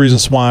that's one of the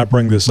reasons why I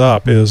bring this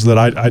up is that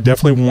I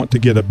definitely want to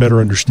get a better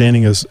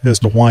understanding as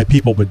to why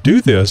people would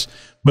do this.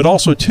 But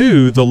also,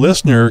 too, the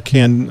listener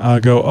can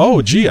go,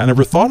 oh, gee, I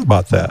never thought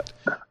about that.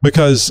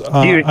 Because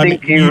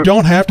you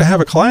don't have to have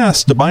a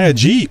class to buy a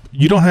Jeep.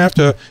 You don't have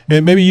to,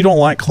 and maybe you don't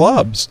like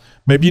clubs.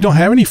 Maybe you don't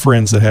have any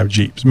friends that have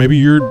Jeeps. Maybe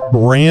you're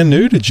brand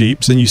new to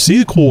Jeeps and you see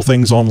the cool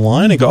things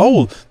online and go,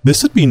 oh,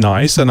 this would be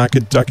nice. And I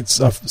could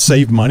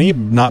save money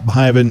not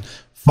having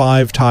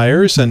 5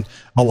 tires. And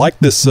I like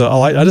this.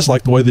 I just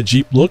like the way the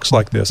Jeep looks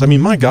like this. I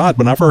mean, my God,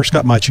 when I first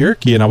got my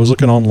Cherokee and I was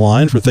looking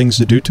online for things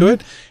to do to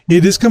it,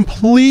 it is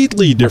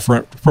completely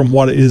different from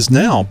what it is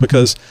now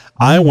because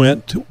I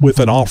went with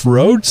an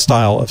off-road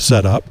style of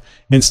setup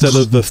instead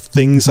of the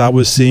things I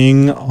was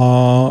seeing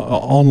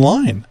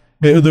online.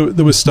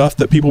 There was stuff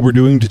that people were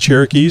doing to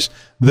Cherokees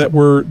that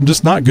were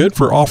just not good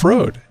for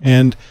off-road.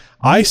 And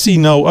I see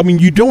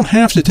you don't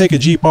have to take a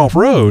Jeep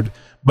off-road,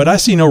 but I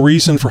see no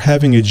reason for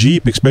having a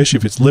Jeep, especially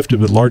if it's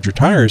lifted with larger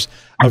tires,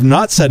 of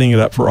not setting it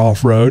up for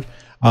off-road,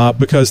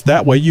 because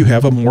that way you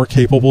have a more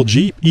capable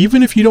Jeep.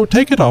 Even if you don't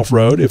take it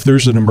off-road, if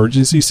there's an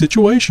emergency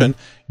situation,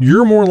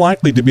 you're more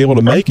likely to be able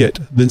to make it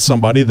than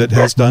somebody that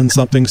has done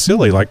something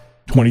silly like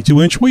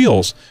 22-inch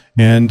wheels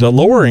and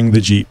lowering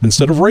the Jeep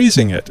instead of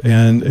raising it,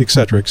 and et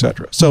cetera, et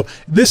cetera. So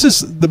this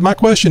is my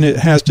question. It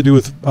has to do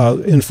with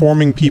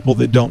informing people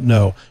that don't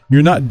know.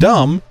 You're not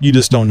dumb. You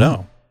just don't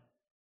know.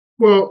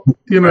 Well, so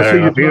you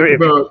talk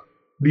about,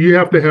 you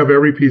have to have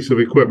every piece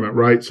of equipment,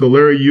 right? So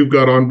Larry, you've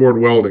got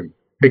onboard welding.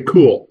 Hey,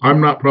 cool. I'm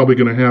not probably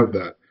going to have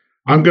that.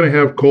 I'm going to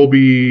have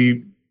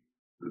Colby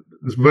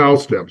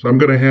valve stems. I'm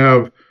going to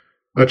have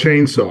a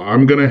chainsaw.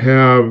 I'm going to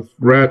have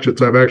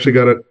ratchets. I've actually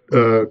got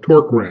a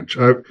torque wrench.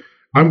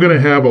 I'm going to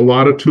have a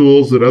lot of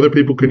tools that other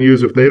people can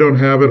use if they don't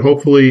have it.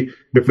 Hopefully,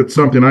 if it's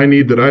something I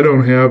need that I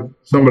don't have,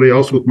 somebody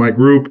else with my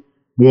group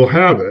will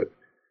have it.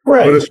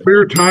 Right. But a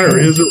spare tire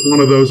isn't one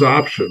of those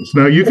options.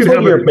 Now you can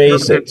have your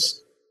basics.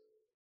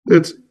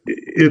 It's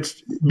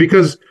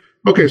because,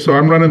 okay, so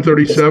I'm running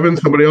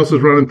 37s. Somebody else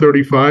is running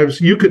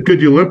 35s.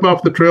 Could you limp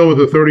off the trail with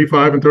a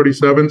 35 and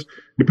 37s?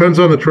 Depends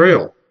on the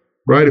trail.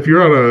 right? If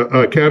you're on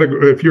a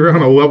category, if you're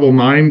on a level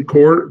 9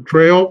 court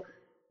trail,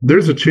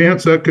 there's a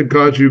chance that could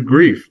cause you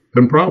grief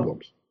and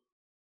problems.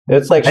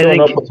 It's like showing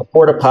up with a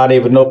porta potty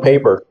with no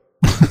paper.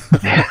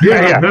 Yeah,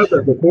 I've had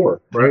that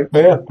before, right?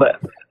 Yeah, but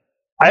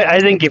I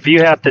think if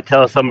you have to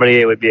tell somebody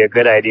it would be a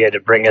good idea to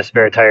bring a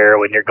spare tire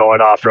when you're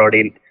going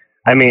off-roading,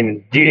 I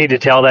mean, do you need to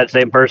tell that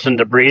same person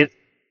to breathe?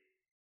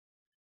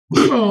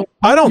 Well,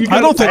 I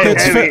don't think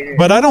that's fair.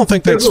 But I don't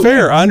think that's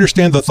fair. I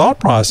understand the thought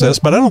process,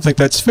 but I don't think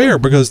that's fair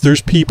because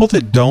there's people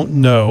that don't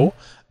know.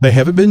 They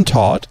haven't been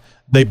taught.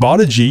 They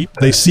bought a Jeep.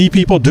 They see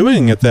people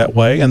doing it that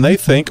way, and they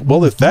think,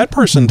 well, if that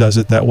person does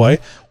it that way,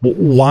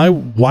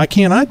 why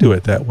can't I do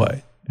it that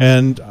way?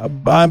 And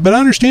but I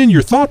understand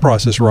your thought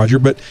process, Roger.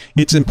 But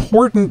it's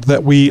important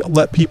that we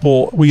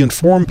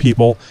inform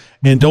people,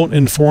 and don't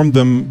inform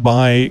them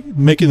by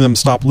making them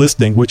stop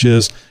listening, which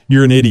is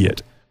you're an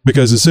idiot.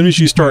 Because as soon as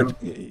you start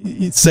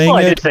saying saying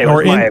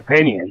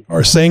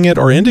it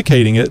or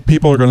indicating it,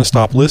 people are going to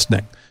stop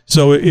listening.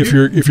 So if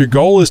your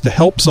goal is to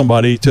help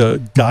somebody,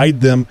 to guide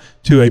them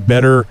to a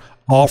better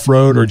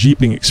off-road or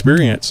Jeeping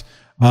experience,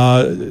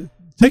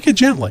 take it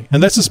gently.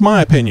 And that's just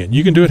my opinion.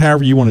 You can do it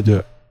however you want to do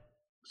it.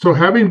 So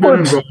having been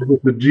involved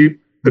with the Jeep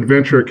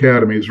Adventure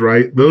Academies,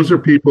 right? Those are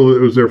people that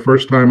it was their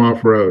first time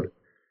off-road.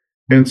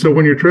 And so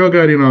when you're trail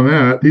guiding on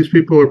that, these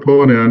people are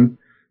pulling in.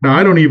 Now,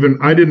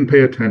 I didn't pay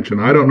attention.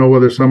 I don't know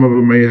whether some of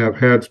them may have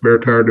had spare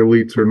tire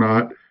deletes or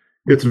not.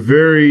 It's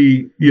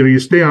very, you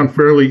stay on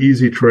fairly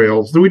easy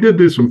trails. We did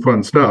do some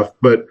fun stuff,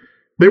 but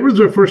they were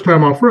their first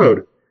time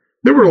off-road.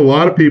 There were a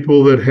lot of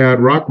people that had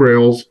rock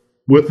rails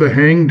with the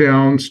hang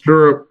down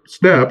stirrup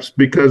steps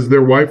because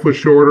their wife was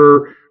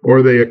shorter,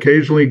 or they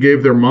occasionally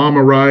gave their mom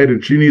a ride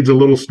and she needs a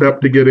little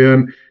step to get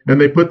in,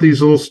 and they put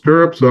these little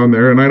stirrups on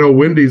there. And I know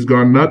Wendy's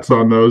gone nuts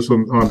on those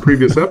on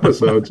previous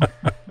episodes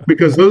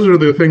because those are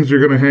the things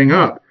you're going to hang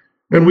up.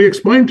 And we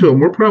explained to them,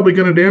 we're probably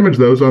going to damage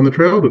those on the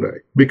trail today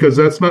because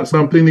that's not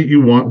something that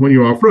you want when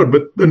you off-road.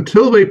 But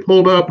until they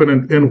pulled up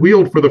and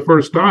wheeled for the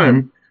first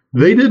time,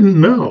 they didn't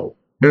know.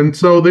 And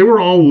so they were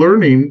all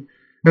learning.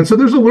 And so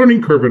there's a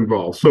learning curve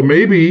involved. So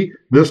maybe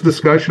this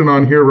discussion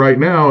on here right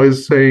now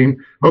is saying,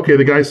 okay,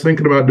 the guy's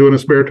thinking about doing a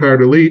spare tire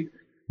delete.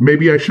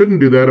 Maybe I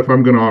shouldn't do that if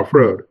I'm going to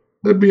off-road.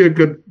 That'd be a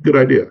good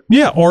idea.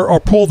 Yeah, or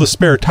pull the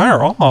spare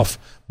tire off,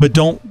 but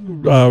don't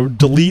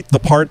delete the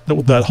part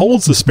that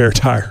holds the spare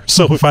tire.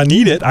 So if I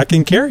need it, I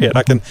can carry it.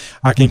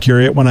 I can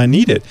carry it when I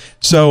need it.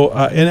 So,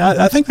 and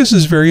I think this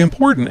is very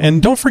important.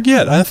 And don't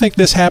forget, I think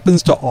this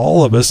happens to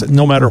all of us,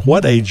 no matter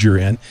what age you're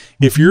in.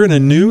 If you're in a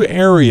new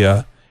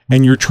area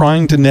and you're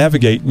trying to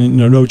navigate,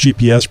 no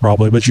GPS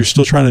probably, but you're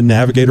still trying to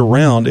navigate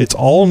around, it's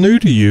all new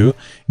to you.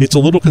 It's a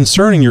little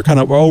concerning. You're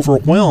kind of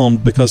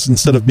overwhelmed because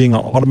instead of being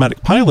on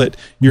automatic pilot,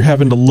 you're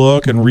having to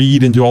look and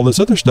read and do all this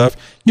other stuff.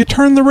 You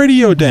turn the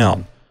radio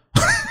down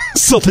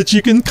so that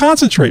you can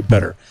concentrate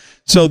better.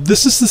 So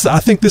I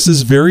think this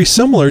is very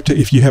similar to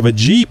if you have a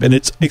Jeep and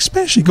it's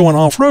especially going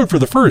off-road for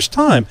the first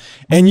time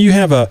and you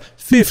have a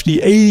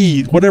 $50,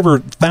 $80, whatever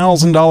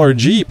 $1,000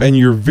 Jeep and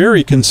you're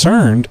very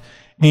concerned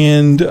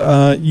and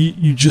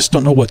you just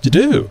don't know what to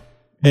do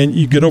and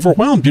you get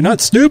overwhelmed. You're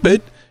not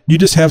stupid. You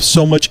just have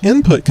so much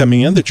input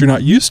coming in that you're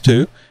not used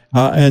to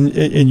and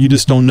you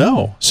just don't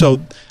know.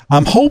 So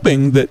I'm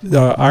hoping that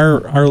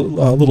our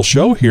little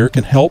show here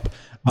can help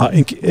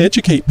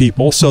educate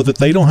people so that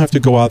they don't have to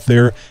go out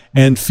there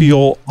and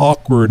feel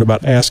awkward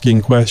about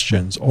asking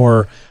questions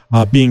or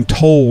being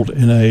told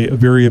in a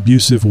very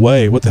abusive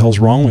way, what the hell's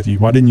wrong with you?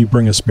 Why didn't you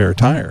bring a spare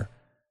tire?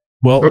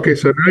 Well, okay,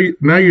 so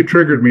now you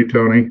triggered me,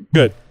 Tony.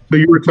 Good. So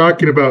you were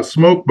talking about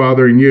smoke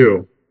bothering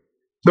you.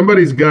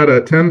 Somebody's got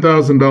a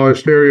 $10,000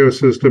 stereo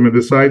system and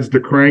decides to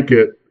crank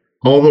it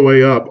all the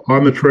way up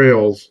on the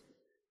trails,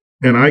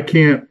 and I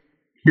can't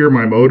hear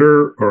my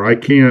motor, or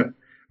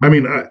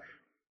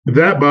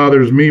that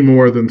bothers me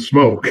more than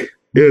smoke,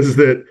 is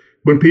that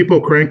when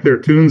people crank their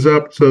tunes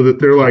up so that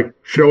they're like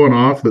showing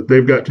off that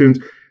they've got tunes,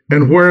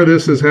 and where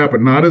this has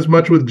happened, not as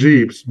much with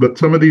Jeeps, but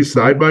some of these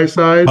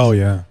side-by-sides, oh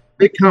yeah,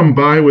 they come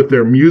by with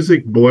their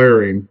music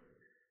blaring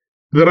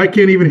that I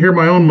can't even hear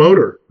my own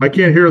motor. I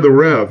can't hear the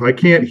rev. I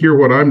can't hear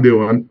what I'm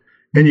doing,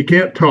 and you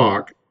can't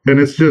talk. And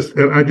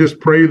and I just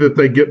pray that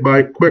they get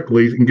by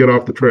quickly and get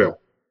off the trail.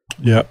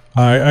 Yeah,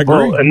 I agree.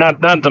 Well, and not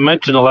to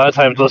mention a lot of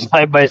times those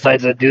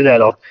side-by-sides that do that,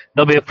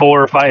 there'll be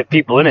 4 or 5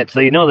 people in it, so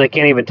they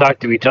can't even talk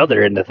to each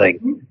other in the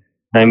thing.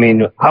 I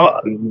mean,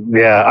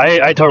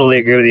 I totally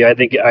agree with you. I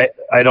think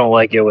I don't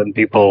like it when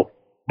people,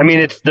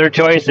 it's their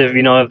choice.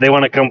 If they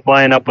want to come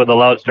flying up with a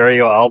loud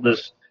stereo, I'll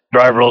just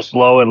drive real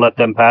slow and let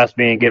them pass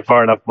me and get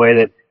far enough away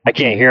that I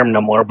can't hear them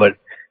no more. But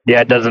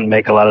yeah, it doesn't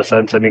make a lot of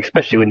sense.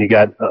 Especially when you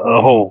got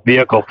a whole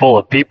vehicle full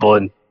of people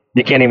and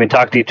you can't even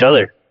talk to each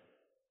other.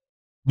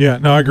 Yeah,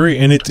 no, I agree.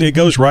 And it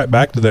goes right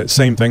back to that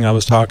same thing I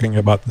was talking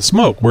about, the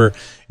smoke, where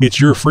it's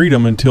your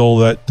freedom until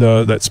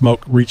that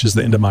smoke reaches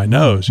the end of my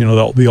nose.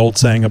 The old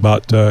saying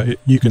about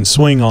you can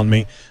swing on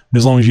me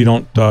as long as you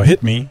don't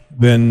hit me,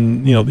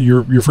 then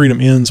your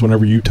freedom ends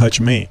whenever you touch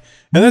me.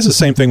 And that's the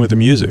same thing with the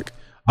music.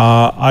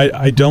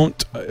 I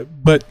don't,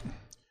 but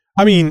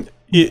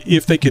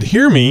if they could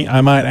hear me,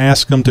 I might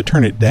ask them to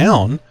turn it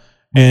down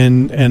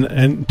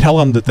and tell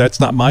them that that's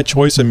not my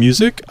choice of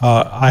music.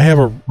 I have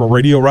a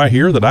radio right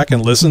here that I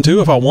can listen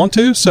to if I want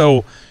to.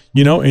 So,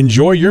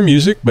 enjoy your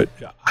music, but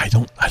I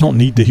don't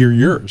need to hear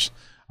yours.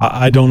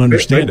 I don't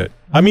understand it.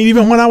 I mean,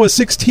 even when I was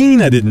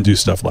 16, I didn't do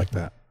stuff like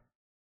that.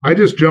 I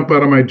just jump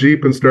out of my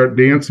Jeep and start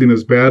dancing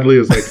as badly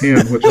as I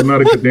can, which I'm not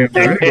a good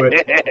dancer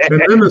anyway.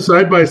 And then the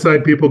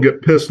side-by-side people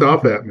get pissed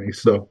off at me.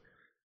 So,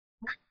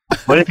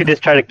 what if you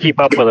just try to keep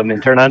up with them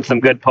and turn on some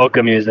good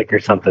polka music or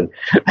something?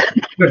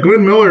 The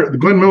Glenn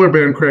Miller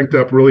band cranked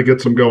up really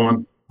gets them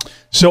going.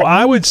 So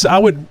I would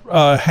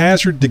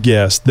hazard to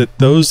guess that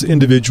those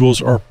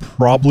individuals are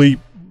probably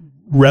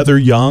rather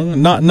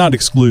young, not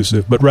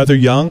exclusive, but rather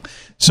young.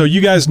 So you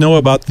guys know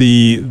about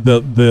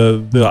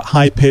the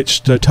high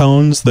pitched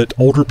tones that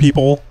older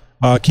people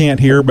can't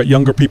hear, but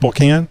younger people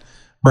can.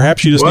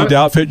 Perhaps you just need to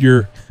outfit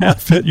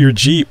your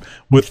Jeep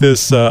with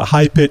this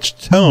high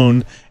pitched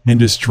tone and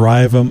just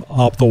drive them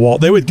up the wall.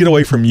 They would get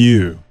away from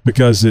you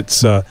because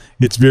it's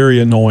very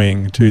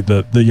annoying to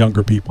the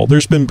younger people.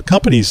 There's been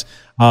companies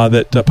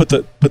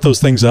that put those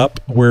things up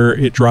where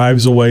it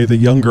drives away the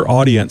younger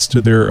audience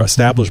to their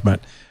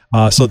establishment,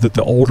 so that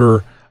the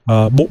older,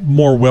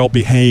 more well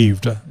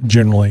behaved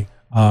generally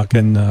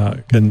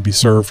can be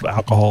served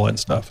alcohol and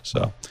stuff.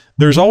 So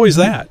there's always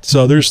that.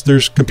 So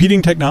there's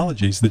competing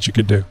technologies that you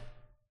could do.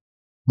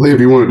 If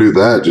you want to do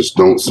that, just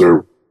don't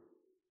serve,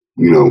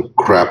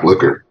 crap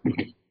liquor.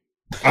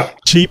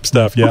 Cheap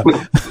stuff, yeah.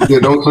 Yeah,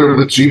 don't serve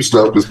the cheap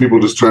stuff because people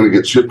just trying to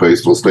get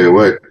shit-faced will stay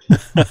away.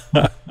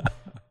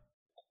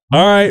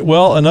 All right,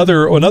 well,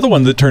 another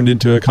one that turned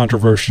into a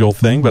controversial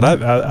thing, but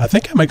I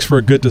think it makes for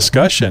a good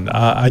discussion.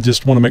 I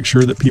just want to make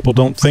sure that people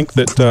don't think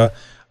that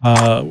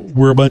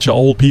we're a bunch of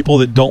old people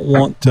that don't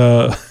want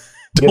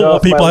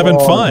people having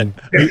fun.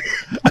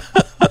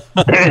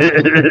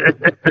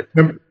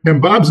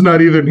 and Bob's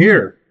not even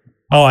here.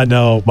 Oh, I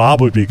know. Bob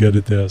would be good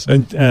at this.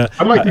 And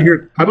I'd like to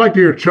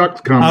hear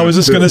Chuck's comments. I was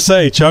just going to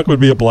say Chuck would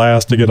be a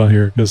blast to get on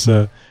here because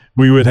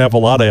we would have a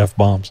lot of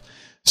F-bombs.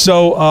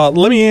 So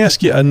let me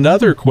ask you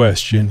another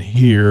question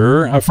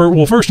here.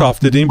 First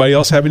off, did anybody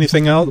else have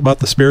anything else about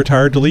the spare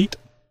tire delete?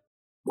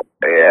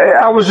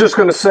 I was just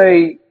going to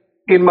say,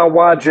 in my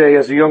YJ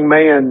as a young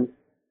man,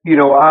 I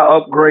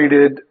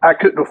upgraded. I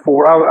couldn't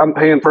afford. I'm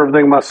paying for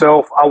everything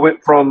myself. I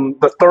went from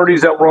the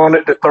 30s that were on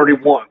it to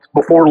 31s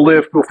before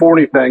lift, before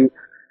anything.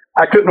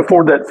 I couldn't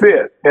afford that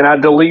fit, and I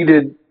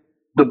deleted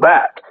the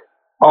back.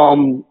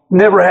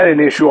 Never had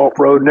an issue off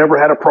road. Never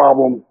had a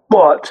problem,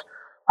 but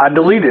I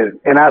deleted it,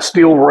 and I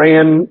still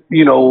ran,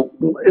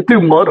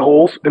 through mud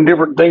holes and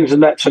different things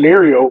in that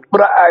scenario.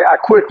 But I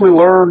quickly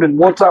learned, and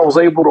once I was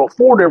able to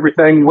afford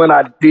everything, when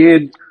I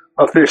did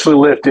officially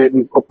lift it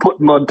and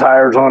put mud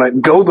tires on it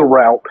and go the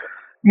route,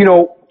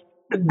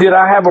 did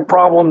I have a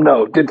problem?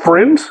 No. Did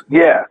friends?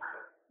 Yeah.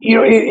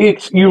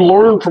 You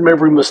learn from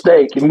every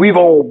mistake, and we've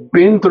all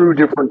been through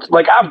different,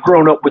 like I've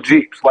grown up with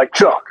Jeeps, like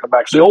Chuck. I'm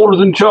actually older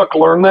than Chuck,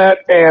 learned that,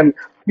 and,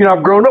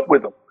 I've grown up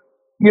with them.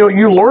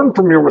 You learn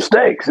from your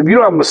mistakes. If you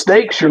don't have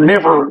mistakes, you're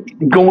never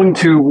going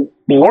to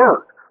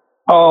learn.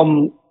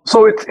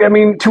 So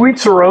to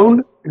each their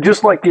own,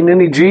 just like in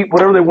any Jeep,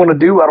 whatever they want to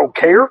do, I don't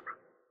care.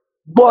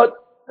 But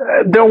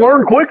they'll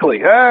learn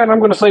quickly. And I'm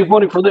going to save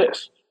money for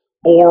this,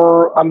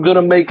 or I'm going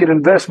to make an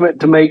investment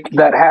to make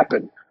that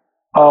happen.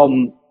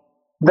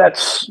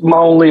 That's my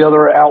only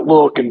other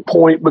outlook and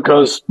point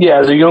because,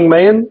 as a young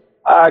man,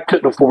 I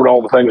couldn't afford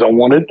all the things I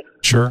wanted.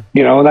 Sure.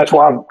 And that's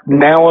why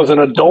now as an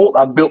adult,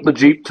 I built the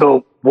Jeep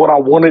to what I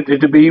wanted it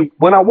to be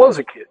when I was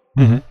a kid.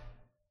 Mm-hmm.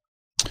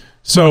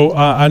 So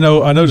I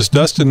noticed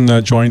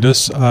Dustin joined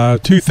us.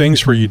 Two things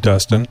for you,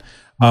 Dustin.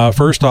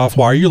 First off,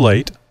 why are you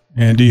late?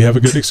 And do you have a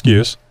good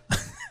excuse?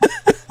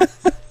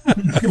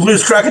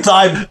 Lose track of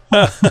time.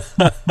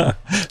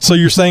 So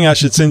you're saying I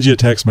should send you a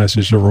text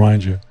message to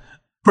remind you?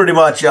 Pretty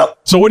much, yep.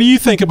 So what do you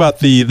think about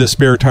the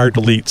spare tire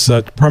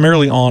deletes,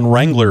 primarily on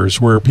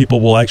Wranglers, where people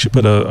will actually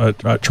put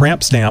a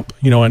tramp stamp,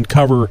 and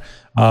cover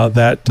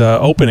that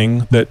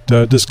opening that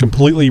just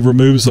completely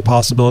removes the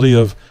possibility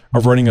of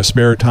running a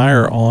spare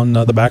tire on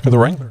the back of the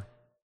Wrangler?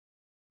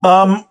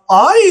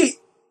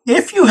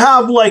 If you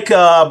have like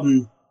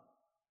a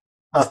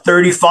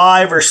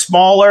 35 or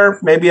smaller,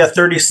 maybe a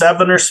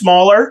 37 or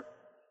smaller,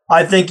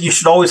 I think you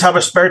should always have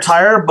a spare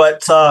tire.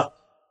 But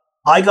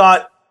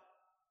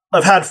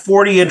I've had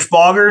 40-inch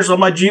boggers on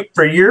my Jeep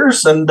for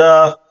years, and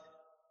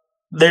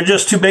they're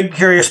just too big to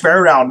carry a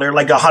spare around. They're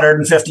like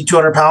 150,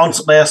 200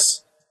 pounds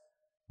less,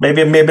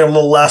 maybe a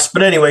little less.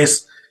 But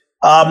anyways,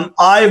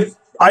 I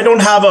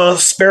don't have a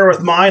spare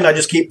with mine. I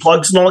just keep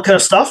plugs and all that kind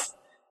of stuff.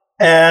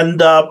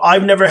 And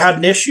I've never had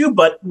an issue.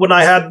 But when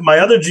I had my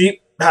other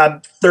Jeep,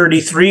 had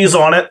 33s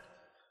on it,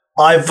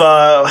 I've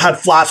had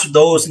flats with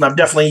those, and I've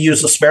definitely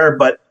used a spare.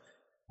 But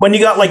when you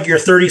got like your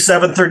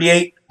 37,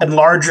 38 and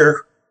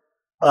larger,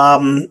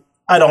 I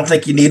don't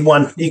think you need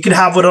one. You can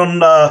have it on,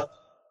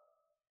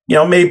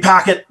 maybe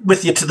pack it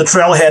with you to the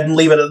trailhead and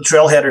leave it at the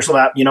trailhead or so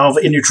that,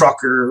 in your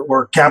truck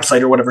or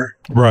campsite or whatever.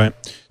 Right.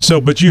 So,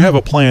 but you have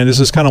a plan. This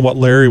is kind of what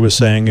Larry was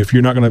saying. If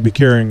you're not going to be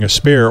carrying a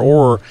spare,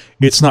 or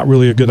it's not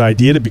really a good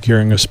idea to be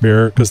carrying a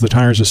spare because the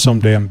tires are so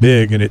damn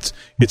big and it's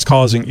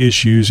causing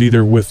issues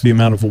either with the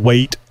amount of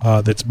weight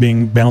that's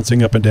being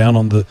bouncing up and down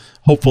on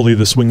hopefully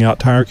the swing out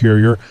tire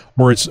carrier,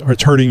 or it's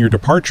hurting your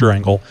departure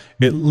angle.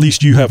 At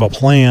least you have a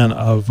plan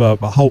of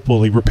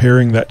hopefully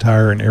repairing that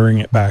tire and airing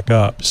it back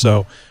up.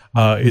 So,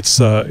 if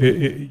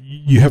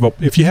you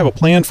have a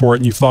plan for it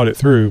and you've thought it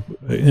through,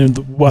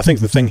 and I think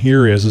the thing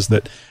here is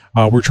that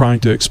we're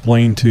trying to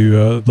explain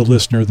to the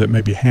listener that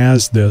maybe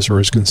has this or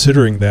is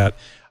considering that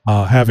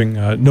having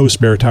no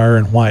spare tire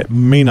and why it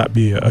may not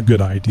be a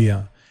good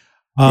idea.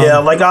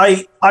 Like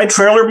I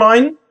trailer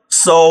mine,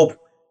 so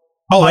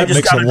I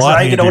just got to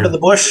drag it out of the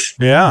bush,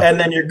 and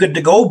then you're good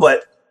to go.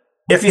 But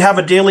if you have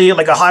a daily,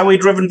 like a highway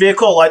driven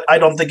vehicle, I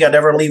don't think I'd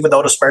ever leave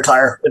without a spare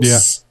tire.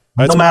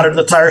 No matter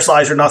the tire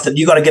size or nothing,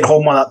 you got to get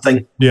home on that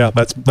thing. Yeah,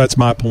 that's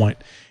my point.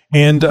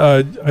 And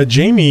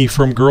Jamie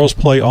from Girls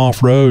Play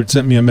Off-Road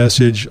sent me a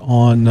message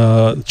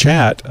on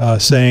chat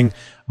saying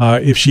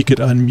if she could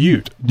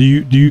unmute. Do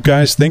you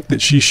guys think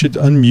that she should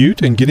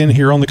unmute and get in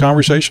here on the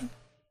conversation?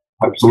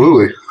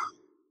 Absolutely.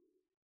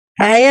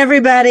 Hi,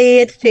 everybody.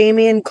 It's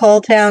Jamie in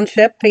Cole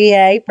Township,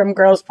 PA, from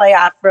Girls Play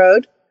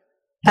Off-Road.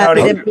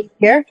 Happy to be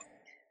here.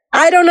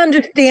 I don't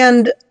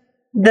understand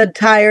the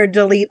tire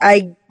delete.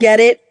 I get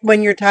it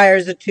when your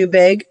tires are too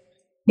big.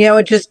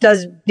 It just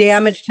does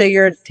damage to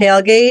your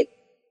tailgate.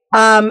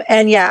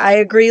 And yeah, I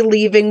agree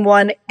leaving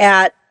one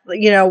at,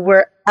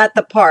 we're at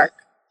the park.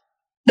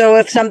 So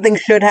if something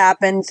should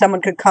happen,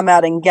 someone could come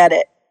out and get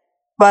it.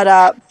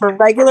 But for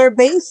regular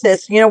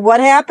basis, what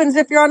happens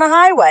if you're on a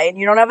highway and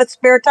you don't have a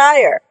spare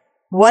tire?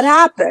 What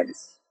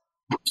happens?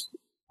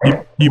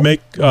 You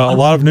make a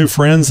lot of new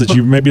friends that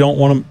you maybe don't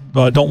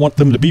want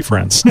them to be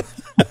friends.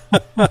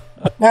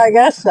 I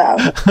guess so.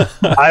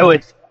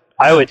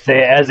 I would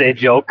say as a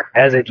joke,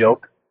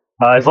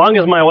 as long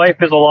as my wife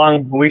is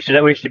along, we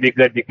should be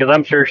good, because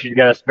I'm sure she's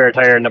got a spare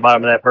tire in the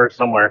bottom of that purse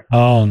somewhere.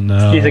 Oh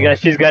no,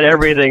 she's got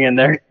everything in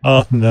there.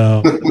 Oh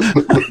no.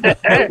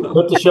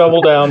 Put the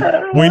shovel down.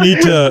 I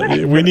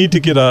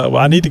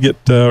need to get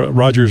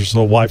Roger's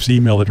wife's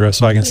email address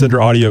so I can send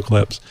her audio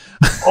clips.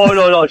 Oh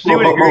no, she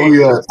would agree.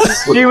 Yes.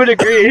 She would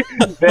agree.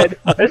 But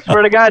I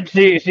swear to God,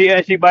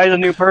 she buys a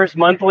new purse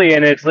monthly,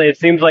 and it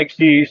seems like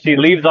she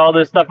leaves all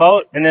this stuff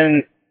out, and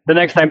then the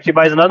next time she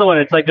buys another one,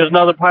 it's like there's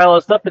another pile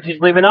of stuff that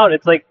she's leaving out.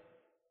 It's like,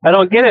 I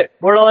don't get it.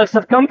 Where'd all that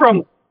stuff come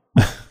from?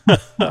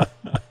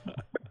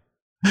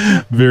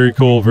 Very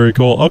cool. Very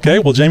cool. Okay.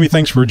 Well, Jamie,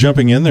 thanks for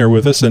jumping in there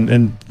with us,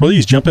 and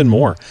please jump in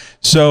more.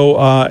 So,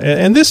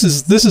 and this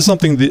is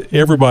something that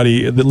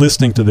everybody that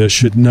listening to this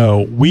should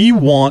know. We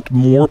want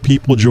more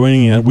people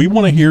joining in. We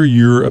want to hear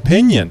your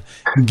opinion.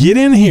 Get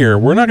in here.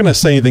 We're not going to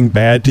say anything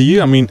bad to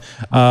you. I mean,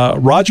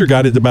 Roger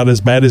got it about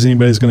as bad as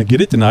anybody's going to get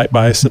it tonight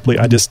I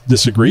just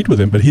disagreed with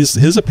him, but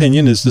his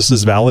opinion is just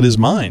as valid as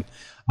mine.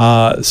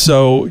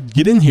 So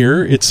get in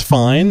here. It's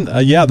fine.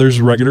 There's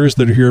regulars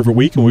that are here every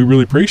week and we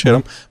really appreciate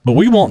them, but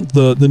we want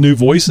the new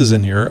voices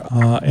in here,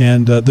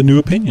 and the new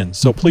opinions.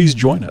 So please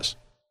join us.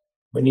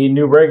 We need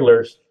new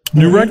regulars.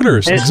 New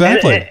regulars.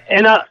 Exactly.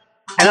 And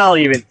I'll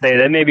even say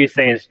that maybe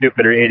saying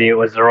stupid or idiot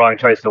was the wrong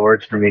choice of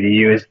words for me to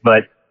use,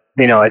 but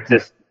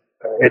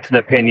it's an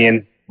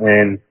opinion,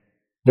 and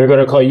they're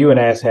going to call you an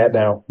asshat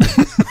now.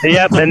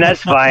 Yep. And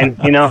that's fine.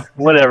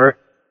 Whatever.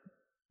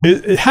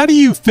 How do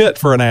you fit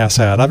for an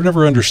asshat? I've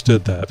never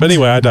understood that. But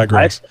anyway, I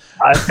digress.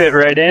 I fit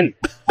right in.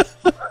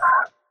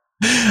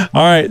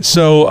 All right.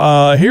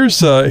 So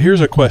here's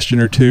a question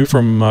or two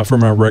from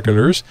our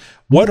regulars.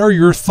 What are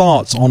your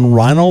thoughts on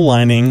rhino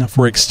lining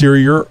for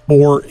exterior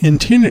or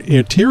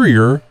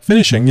interior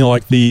finishing?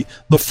 Like the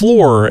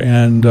floor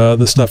and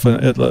the stuff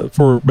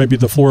for maybe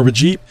the floor of a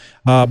Jeep,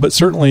 but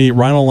certainly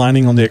rhino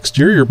lining on the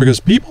exterior,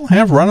 because people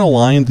have rhino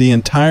lined the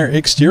entire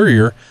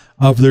exterior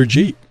of their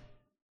Jeep.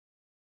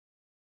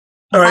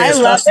 All right, it's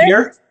Dusty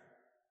here.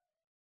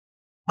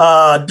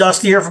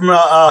 Dusty here from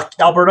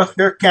Alberta,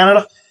 here,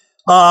 Canada.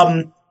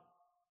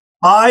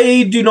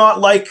 I do not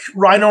like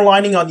rhino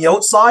lining on the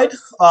outside.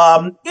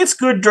 It's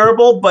good,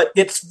 durable, but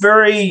it's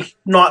very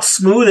not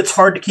smooth. It's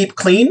hard to keep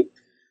clean.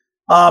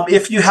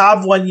 If you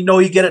have one,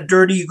 you get it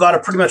dirty. You got to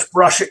pretty much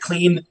brush it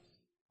clean.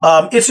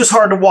 It's just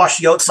hard to wash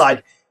the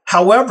outside.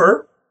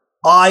 However,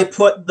 I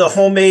put the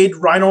homemade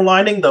rhino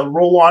lining, the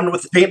roll-on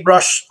with the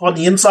paintbrush, on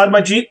the inside of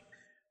my Jeep.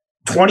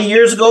 20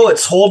 years ago,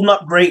 it's holding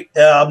up great.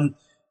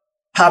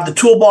 Have the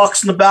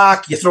toolbox in the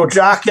back. You throw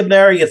jack in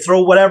there. You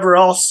throw whatever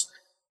else.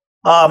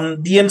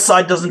 The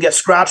inside doesn't get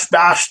scratched,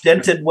 bashed,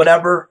 dented,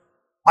 whatever.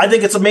 I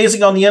think it's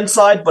amazing on the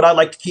inside, but I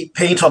like to keep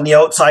paint on the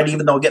outside,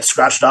 even though it gets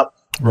scratched up.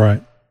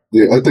 Right.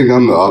 Yeah, I think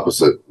I'm the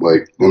opposite.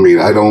 I'm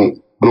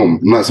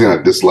not saying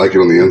I dislike it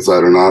on the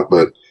inside or not,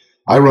 but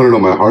I run it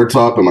on my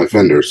hardtop and my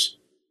fenders.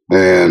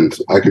 And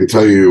I can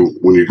tell you,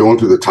 when you're going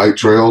through the tight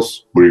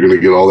trails where you're going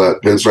to get all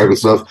that pinstripe and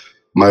stuff,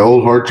 my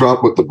old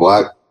hardtop with the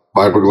black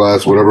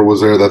fiberglass, whatever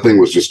was there. That thing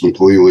was just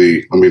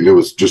completely, I mean, it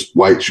was just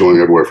white showing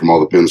everywhere from all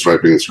the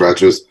pinstriping and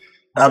scratches.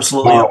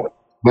 Absolutely.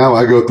 Now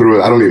I go through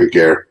it. I don't even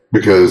care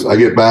because I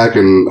get back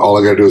and all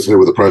I got to do is hit it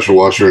with a pressure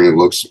washer and it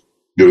looks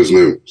good as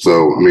new.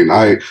 So, I mean,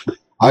 I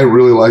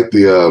really like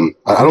the,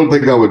 I don't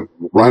think I would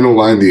rhino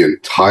line the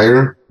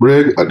entire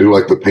rig. I do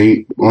like the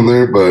paint on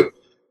there, but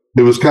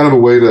it was kind of a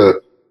way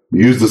to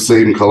use the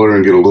same color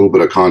and get a little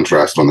bit of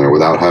contrast on there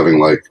without having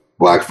like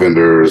black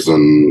fenders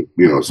and,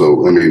 you know,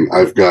 so, I mean,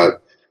 I've got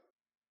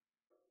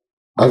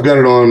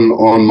it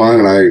on mine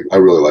and I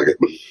really like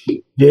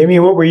it. Jamie,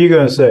 what were you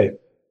going to say?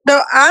 So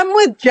I'm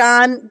with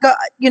John.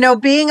 You know,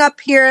 being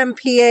up here in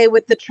PA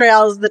with the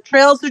trails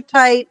are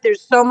tight.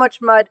 There's so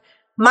much mud.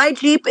 My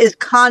Jeep is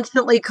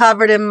constantly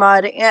covered in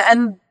mud,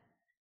 and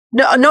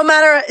no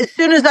matter, as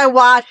soon as I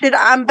wash it,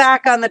 I'm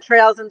back on the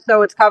trails, and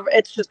so it's covered.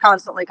 It's just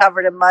constantly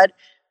covered in mud.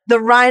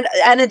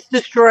 And it's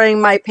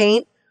destroying my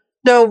paint.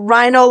 So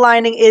rhino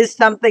lining is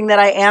something that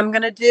I am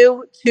going to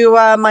do to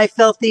my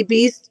filthy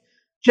beast,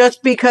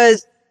 just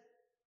because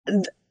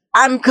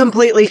I'm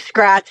completely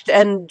scratched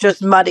and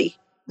just muddy.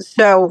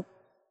 So,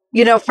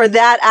 you know, for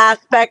that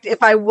aspect,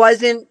 if I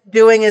wasn't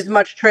doing as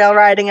much trail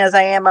riding as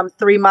I am, I'm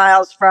 3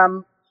 miles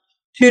from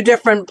 2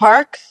 different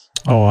parks.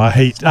 Oh, I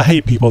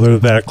hate people that are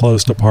that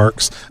close to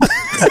parks.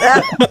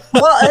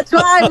 Well, that's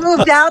why I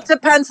moved out to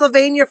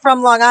Pennsylvania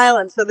from Long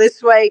Island. So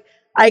this way,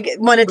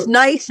 when it's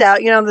nice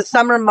out, you know, the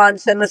summer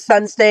months and the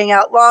sun's staying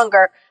out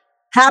longer,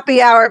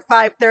 happy hour at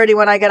 5:30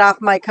 when I get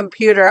off my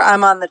computer,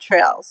 I'm on the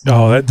trails.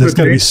 Oh, that's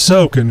going to be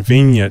so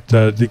convenient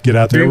to get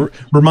out there. It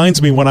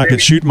reminds me when I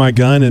could shoot my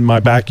gun in my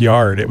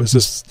backyard. It was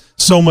just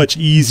so much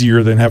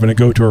easier than having to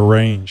go to a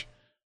range.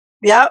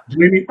 Yep.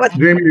 Jamie,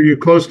 are you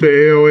close to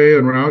AOA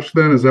and Roush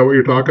then? Is that what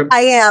you're talking?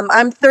 I am.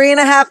 I'm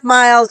 3.5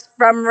 miles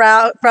from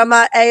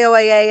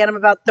AOAA, and I'm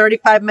about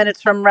 35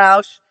 minutes from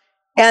Roush.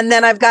 And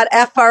then I've got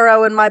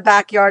FRO in my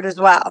backyard as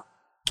well.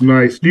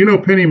 Nice. Do you know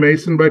Penny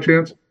Mason by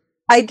chance?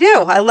 I do.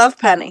 I love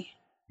Penny.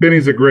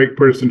 Penny's a great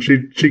person.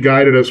 She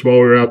guided us while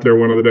we were out there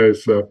one of the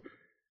days. So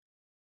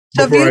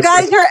if you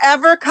guys are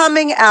ever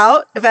coming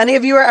out, if any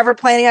of you are ever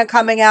planning on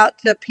coming out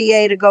to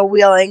PA to go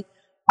wheeling,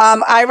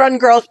 I run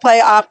Girls Play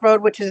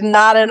Off-Road, which is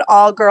not an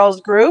all-girls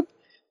group.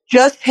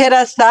 Just hit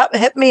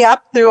me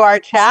up through our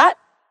chat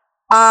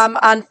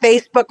on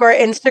Facebook or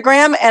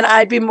Instagram, and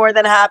I'd be more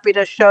than happy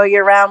to show you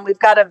around. We've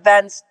got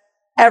events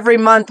every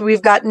month.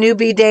 We've got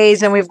newbie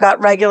days, and we've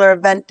got regular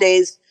event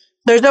days.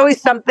 There's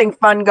always something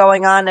fun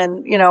going on,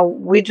 and you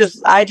know,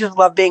 I just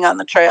love being on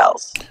the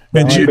trails.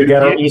 And we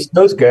got our East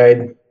Coast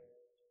guide.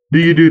 Do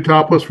you do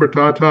Topless for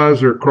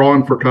Tatas or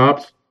Crawling for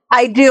Cops?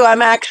 I do.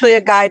 I'm actually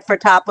a guide for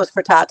Topless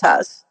for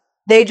Tatas.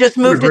 They just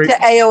moved it to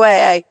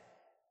AOAA.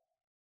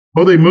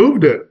 Oh, they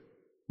moved it.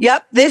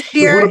 Yep, this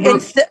year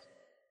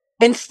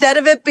instead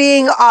of it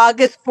being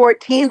August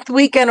 14th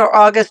weekend or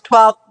August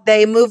 12th,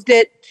 they moved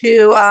it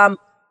to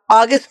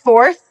August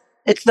 4th.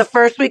 It's the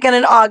first weekend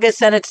in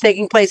August, and it's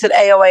taking place at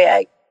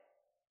AOAA.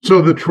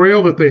 So the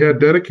trail that they had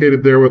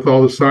dedicated there with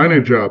all the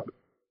signage up,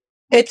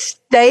 it's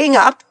staying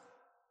up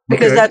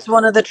because that's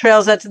one of the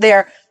trails that's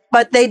there.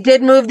 But they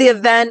did move the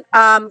event.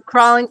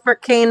 Crawling for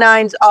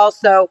Canines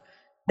also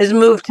is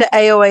moved to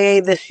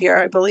AOAA this year,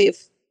 I believe.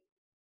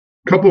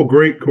 A couple of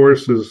great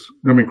courses.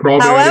 I mean,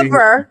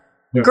 However,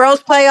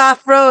 Girls Play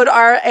Off-Road,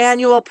 our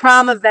annual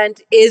prom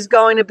event, is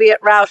going to be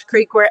at Roush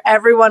Creek, where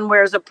everyone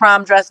wears a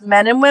prom dress,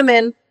 men and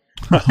women.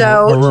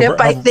 So, Chip,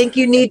 I think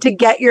you need to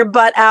get your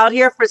butt out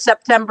here for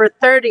September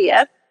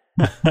 30th.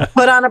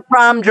 Put on a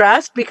prom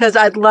dress because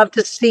I'd love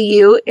to see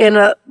you in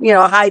a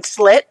high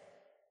slit.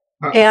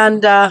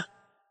 And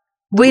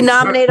we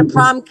nominate a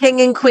prom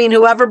king and queen,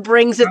 whoever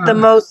brings it the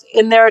most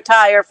in their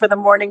attire for the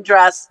morning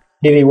dress.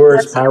 Did he wear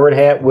his pirate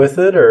hat with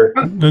it, or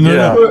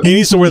no? He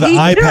needs to wear the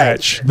eye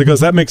patch because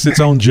that makes its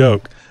own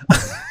joke.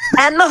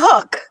 And the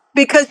hook,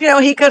 because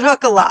he could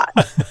hook a lot.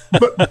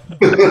 He'd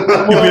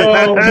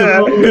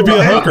be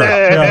a hooker.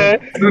 Yeah.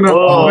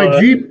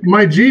 No.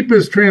 My Jeep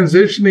is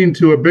transitioning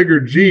to a bigger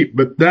Jeep,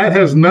 but that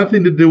has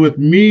nothing to do with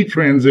me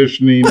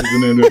transitioning as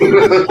an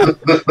individual.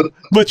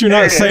 But you're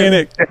not saying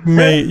it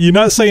may. You're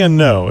not saying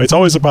no. It's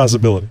always a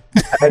possibility.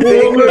 I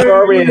think we've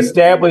already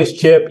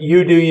established, Chip.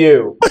 You do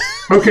you.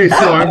 Okay,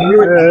 so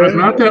I'm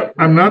not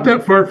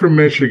that far from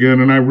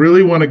Michigan, and I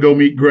really want to go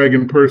meet Greg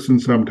in person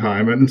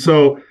sometime. And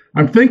so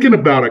I'm thinking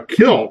about a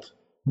kilt.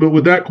 But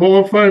would that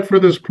qualify for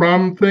this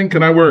prom thing?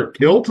 Can I wear a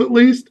kilt at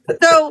least?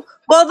 So,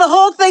 well, the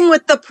whole thing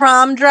with the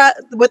prom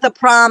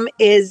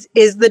is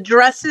the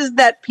dresses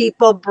that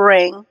people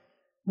bring.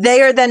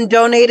 They are then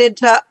donated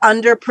to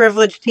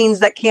underprivileged teens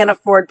that can't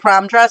afford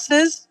prom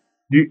dresses.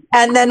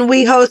 And then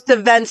we host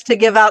events to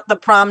give out the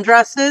prom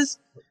dresses.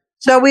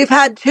 So we've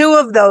had 2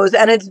 of those,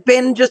 and it's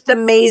been just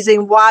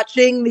amazing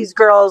watching these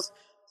girls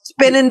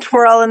spin and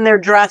twirl in their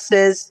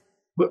dresses,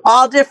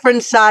 all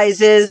different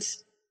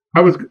sizes.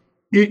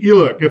 You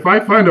look, if I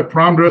find a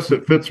prom dress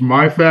that fits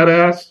my fat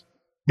ass,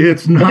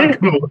 it's not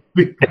going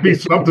to be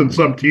something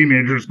some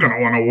teenager's going to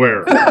want to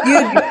wear.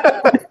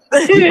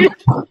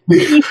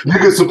 You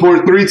can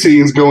support 3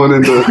 teens going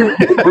into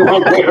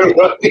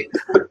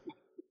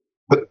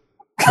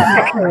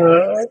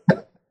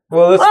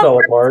Well, this fell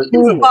apart.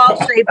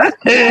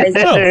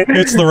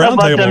 It's the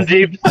round table.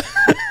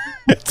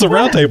 It's the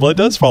round table. It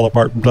does fall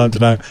apart from time to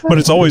time, but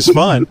it's always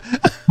fun.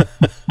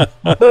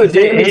 So,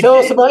 Jamie, tell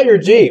us about your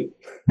Jeep.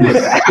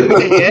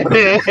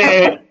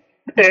 Hey,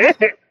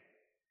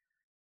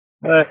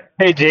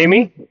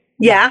 Jamie.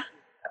 Yeah.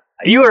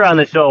 You were on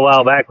the show a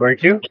while back,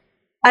 weren't you?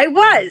 I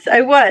was.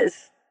 I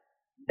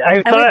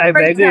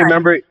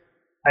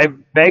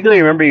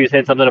vaguely remember you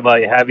said something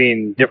about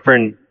having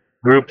different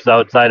groups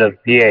outside of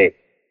PA.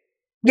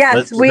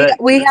 Yes, we have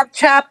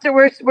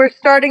we're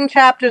starting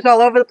chapters all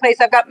over the place.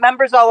 I've got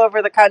members all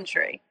over the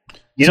country.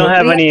 You don't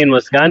have any in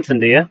Wisconsin,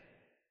 do you?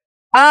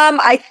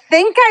 I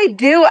think I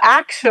do,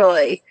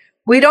 actually.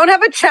 We don't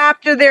have a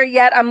chapter there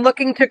yet. I'm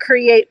looking to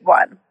create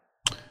one.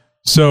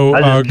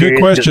 So, good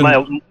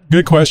question.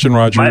 Good question,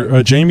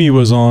 Roger. Jamie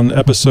was on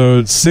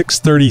episode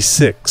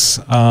 636,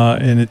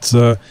 and it's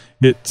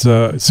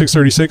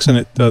 636,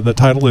 and the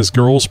title is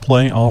 "Girls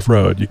Play Off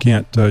Road." You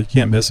can't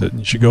miss it.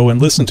 You should go and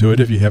listen to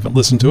it if you haven't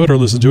listened to it, or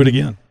listen to it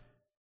again.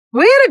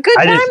 We had a good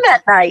time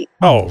that night.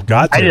 Oh,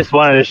 got to. I just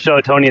wanted to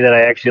show Tony that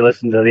I actually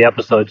listened to the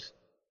episodes.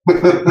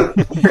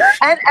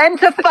 and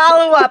to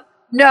follow up,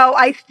 no,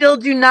 I still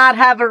do not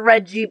have a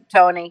red Jeep,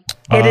 Tony.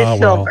 It is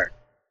silver.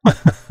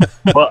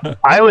 Well,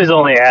 I was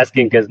only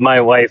asking because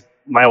my wife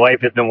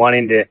has been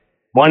wanting to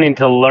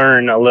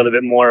learn a little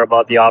bit more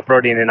about the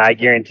off-roading, and I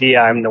guarantee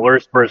I'm the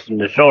worst person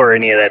to show her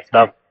any of that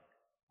stuff.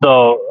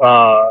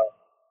 So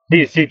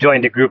she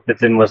joined a group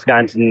that's in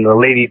Wisconsin, the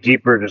Lady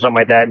Jeepers or something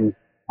like that, and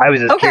I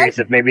was just curious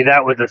if maybe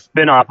that was a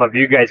spin-off of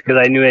you guys, because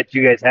I knew that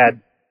you guys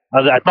had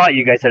I thought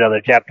you guys had other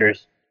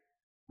chapters.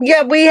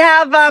 Yeah, we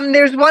have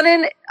there's one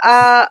in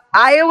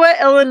Iowa,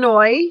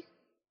 Illinois,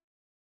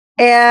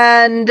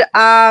 and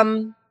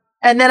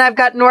then I've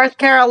got North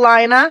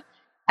Carolina.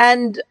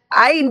 And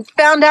I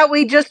found out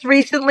we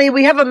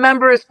have a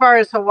member as far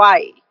as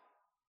Hawaii.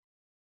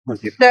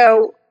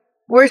 So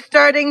we're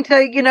starting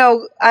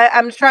to,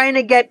 I'm trying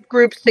to get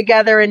groups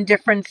together in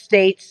different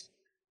states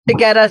to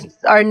get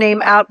our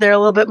name out there a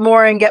little bit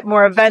more and get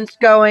more events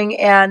going.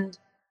 And,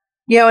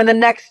 in the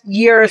next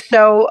year or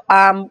so,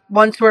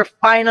 once we're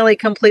finally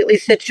completely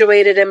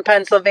situated in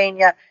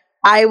Pennsylvania,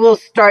 I will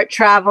start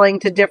traveling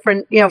to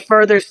different,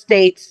 further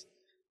states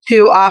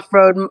to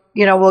off-road.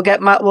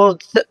 We'll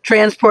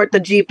transport the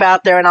Jeep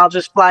out there, and I'll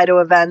just fly to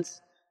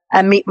events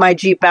and meet my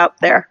Jeep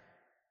out there.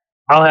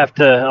 I'll have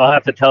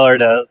to tell her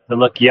to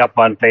look you up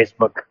on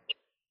Facebook.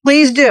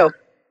 Please do.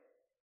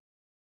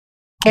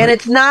 And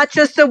it's not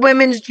just a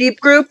women's Jeep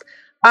group.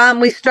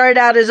 We started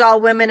out as all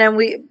women, and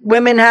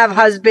women have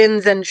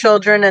husbands and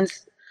children and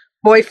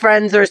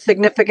boyfriends or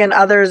significant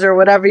others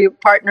or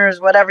partners,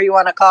 whatever you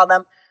want to call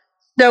them.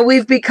 So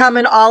we've become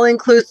an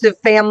all-inclusive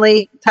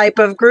family type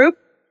of group.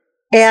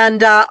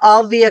 And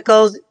all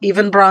vehicles,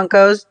 even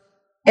Broncos.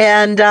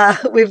 And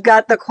we've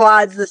got the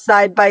quads, the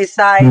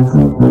side-by-sides,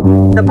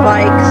 the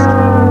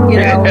bikes.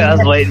 I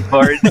was waiting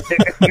for it.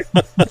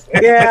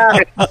 Yeah.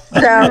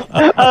 So,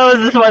 I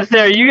was just about to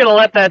say, are you going to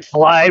let that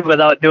slide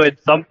without doing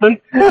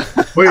something?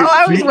 Wait,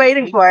 I was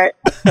waiting for it.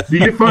 Do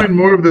you find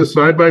more of the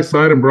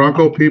side-by-side and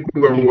Bronco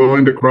people are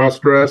willing to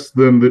cross-dress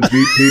than the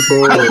Jeep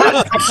people?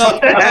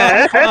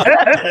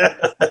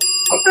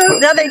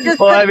 No, they just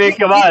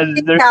come on,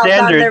 their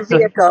standards. Their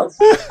vehicles.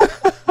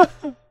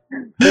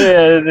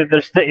 Yeah,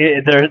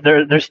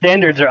 their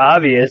standards are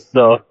obvious,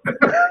 so.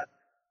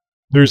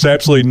 There's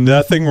absolutely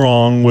nothing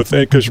wrong with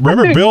it, because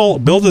remember, Bill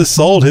just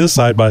sold his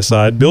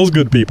side-by-side. Bill's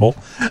good people.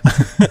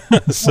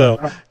 So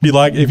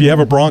if you have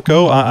a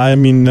Bronco,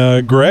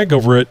 Greg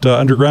over at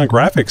Underground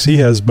Graphics, he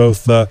has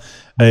both a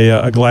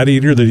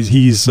Gladiator that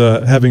he's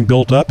having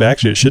built up.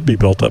 Actually, it should be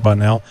built up by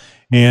now,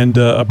 and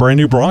a brand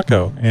new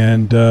Bronco.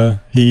 And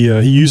he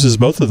uses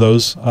both of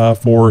those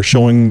for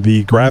showing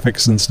the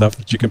graphics and stuff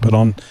that you can put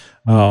on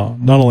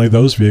not only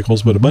those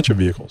vehicles, but a bunch of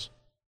vehicles.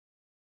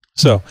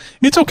 So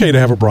it's okay to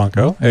have a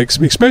Bronco,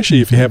 especially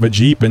if you have a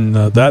Jeep and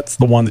that's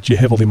the one that you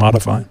heavily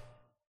modify.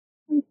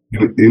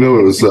 It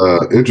was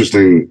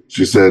interesting.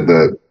 She said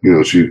that,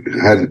 she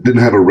didn't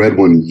have a red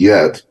one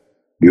yet.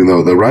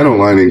 The Rhino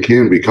lining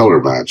can be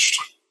color matched.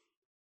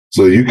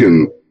 So you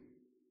can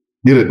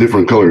get a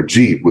different color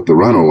Jeep with the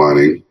Rhino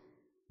lining.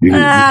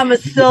 I'm a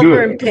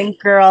silver and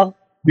pink girl.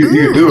 You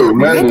can do a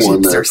red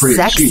one that's pretty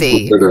sexy.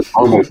 Cheap with a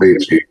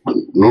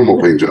normal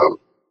paint job.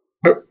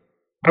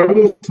 I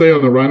will say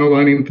on the Rhino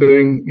lining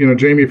thing,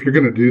 Jamie, if you're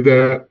going to do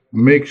that,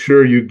 make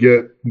sure you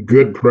get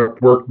good prep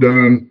work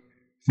done,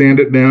 sand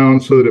it down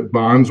so that it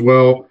bonds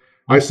well.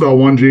 I saw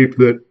one Jeep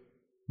that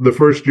the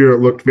first year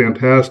it looked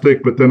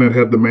fantastic, but then it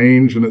had the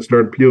mange and it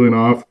started peeling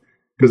off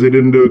because they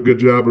didn't do a good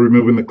job of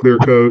removing the clear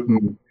coat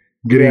and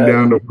getting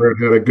down to where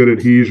it had a good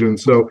adhesion.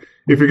 So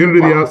if you're going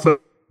to do the outside,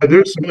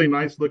 there's some really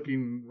nice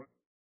looking.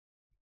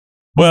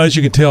 Well, as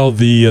you can tell,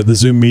 the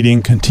Zoom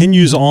meeting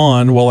continues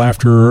on well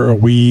after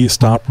we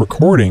stop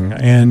recording.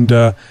 And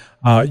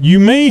You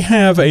may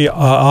have a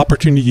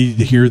opportunity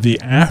to hear the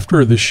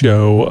after the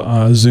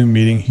show Zoom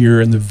meeting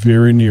here in the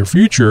very near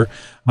future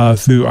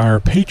through our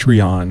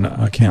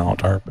Patreon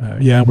account.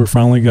 We're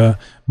finally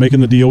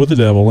making the deal with the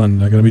devil and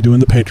going to be doing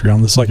the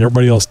Patreon, just like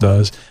everybody else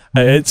does.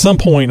 At some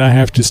point, I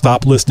have to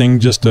stop listening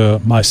just to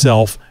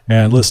myself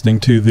and listening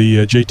to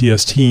the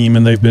JTS team,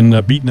 and they've been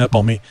beating up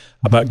on me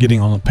about getting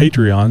on the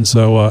Patreon.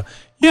 So,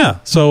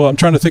 so I'm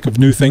trying to think of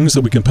new things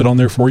that we can put on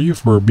there for you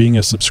for being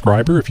a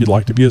subscriber. If you'd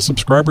like to be a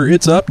subscriber,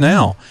 it's up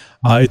now.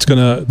 There's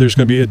going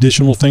to be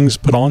additional things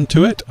put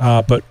onto it,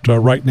 but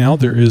right now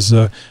there is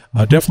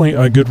definitely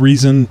a good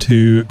reason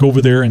to go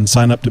over there and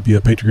sign up to be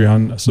a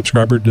Patreon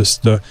subscriber.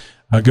 Just go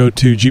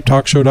to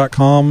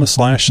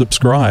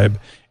jeeptalkshow.com/subscribe,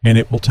 and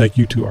it will take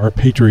you to our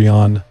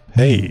Patreon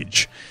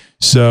page.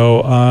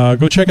 So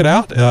go check it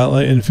out,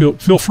 and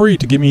feel free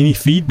to give me any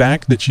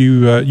feedback that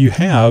you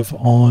have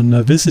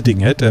on visiting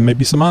it, and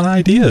maybe some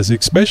ideas,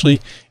 especially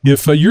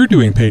if you're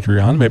doing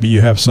Patreon. Maybe you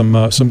have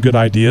some good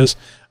ideas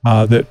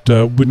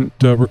that wouldn't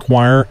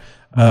require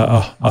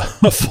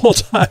a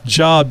full-time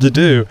job to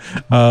do.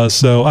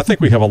 So I think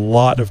we have a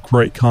lot of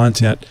great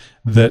content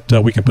that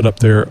we can put up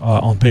there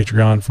on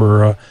Patreon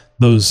for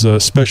those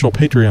special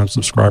Patreon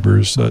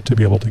subscribers to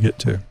be able to get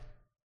to.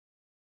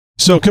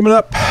 So coming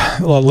up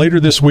later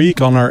this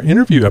week on our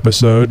interview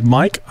episode,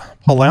 Mike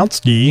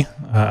Polowski,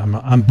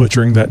 I'm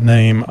butchering that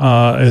name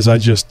as I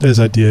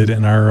did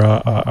in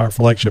our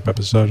flagship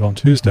episode on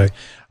Tuesday,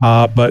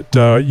 but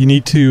you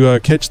need to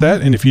catch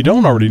that. And if you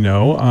don't already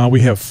know,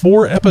 we have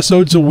 4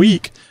 episodes a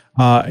week,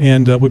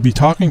 and we'll be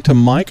talking to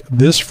Mike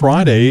this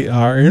Friday,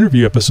 our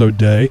interview episode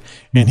day,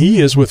 and he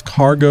is with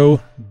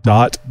Cargo.dog.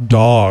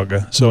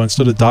 So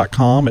instead of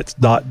 .com, it's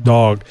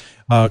 .dog.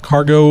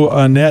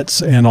 Cargo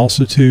nets, and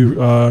also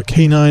to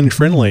canine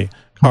friendly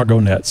cargo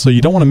nets. So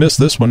you don't want to miss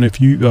this one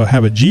if you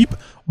have a Jeep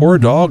or a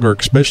dog, or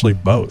especially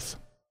both.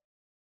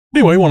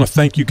 Anyway, I want to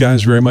thank you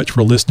guys very much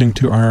for listening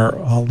to our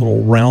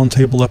little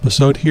roundtable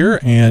episode here,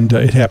 and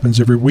it happens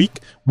every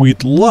week.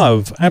 We'd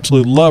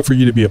absolutely love for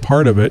you to be a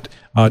part of it,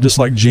 just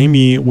like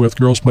Jamie with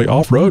Girls Play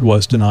Off-Road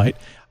was tonight.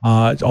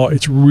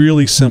 It's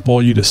really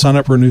simple. You just sign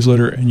up for a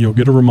newsletter and you'll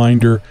get a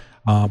reminder.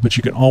 But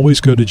you can always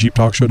go to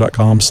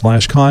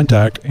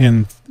jeeptalkshow.com/contact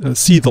and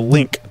see the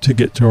link to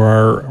get to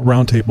our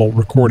roundtable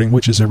recording,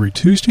 which is every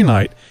Tuesday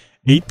night,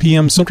 8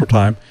 p.m. Central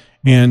Time.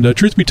 And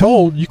truth be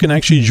told, you can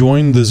actually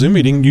join the Zoom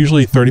meeting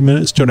usually 30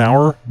 minutes to an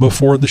hour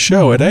before the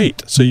show at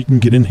 8. So you can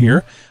get in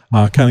here,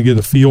 kind of get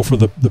a feel for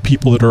the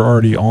people that are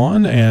already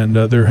on, and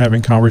they're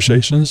having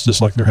conversations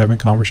just like they're having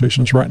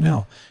conversations right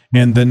now.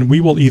 And then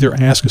we will either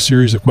ask a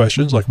series of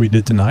questions like we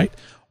did tonight,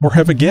 or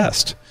have a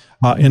guest.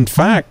 In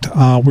fact,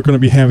 we're going to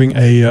be having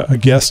a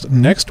guest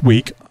next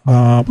week.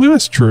 I believe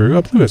that's true.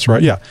 I believe that's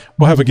right. Yeah,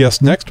 we'll have a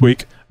guest next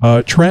week.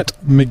 Trent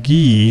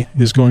McGee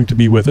is going to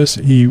be with us.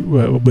 He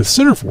with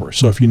Centerforce.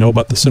 So if you know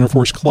about the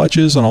Centerforce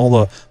clutches and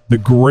all the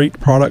great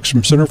products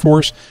from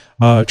Centerforce,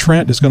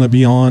 Trent is going to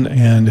be on,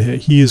 and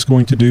he is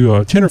going to do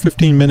a 10 or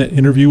 15 minute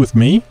interview with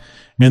me.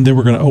 And then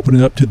we're going to open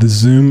it up to the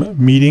Zoom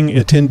meeting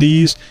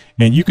attendees,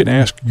 and you can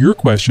ask your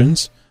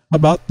questions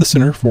about the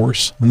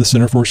Centerforce and the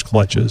Centerforce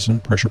clutches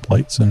and pressure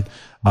plates and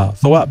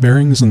throw-out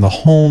bearings and the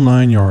whole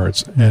 9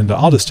 yards. And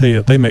I'll just tell you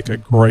that they make a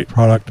great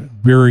product.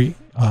 Very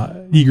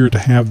eager to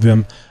have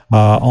them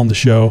on the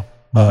show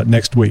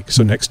next week.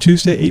 So next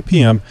Tuesday, 8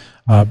 p.m.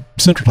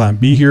 Central Time,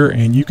 be here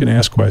and you can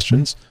ask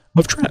questions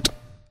of Trent.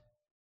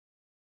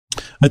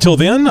 Until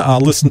then,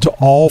 listen to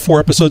all 4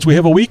 episodes we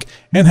have a week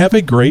and have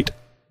a great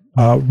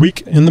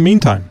week in the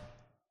meantime.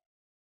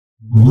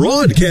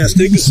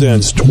 Broadcasting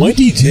since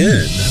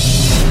 2010.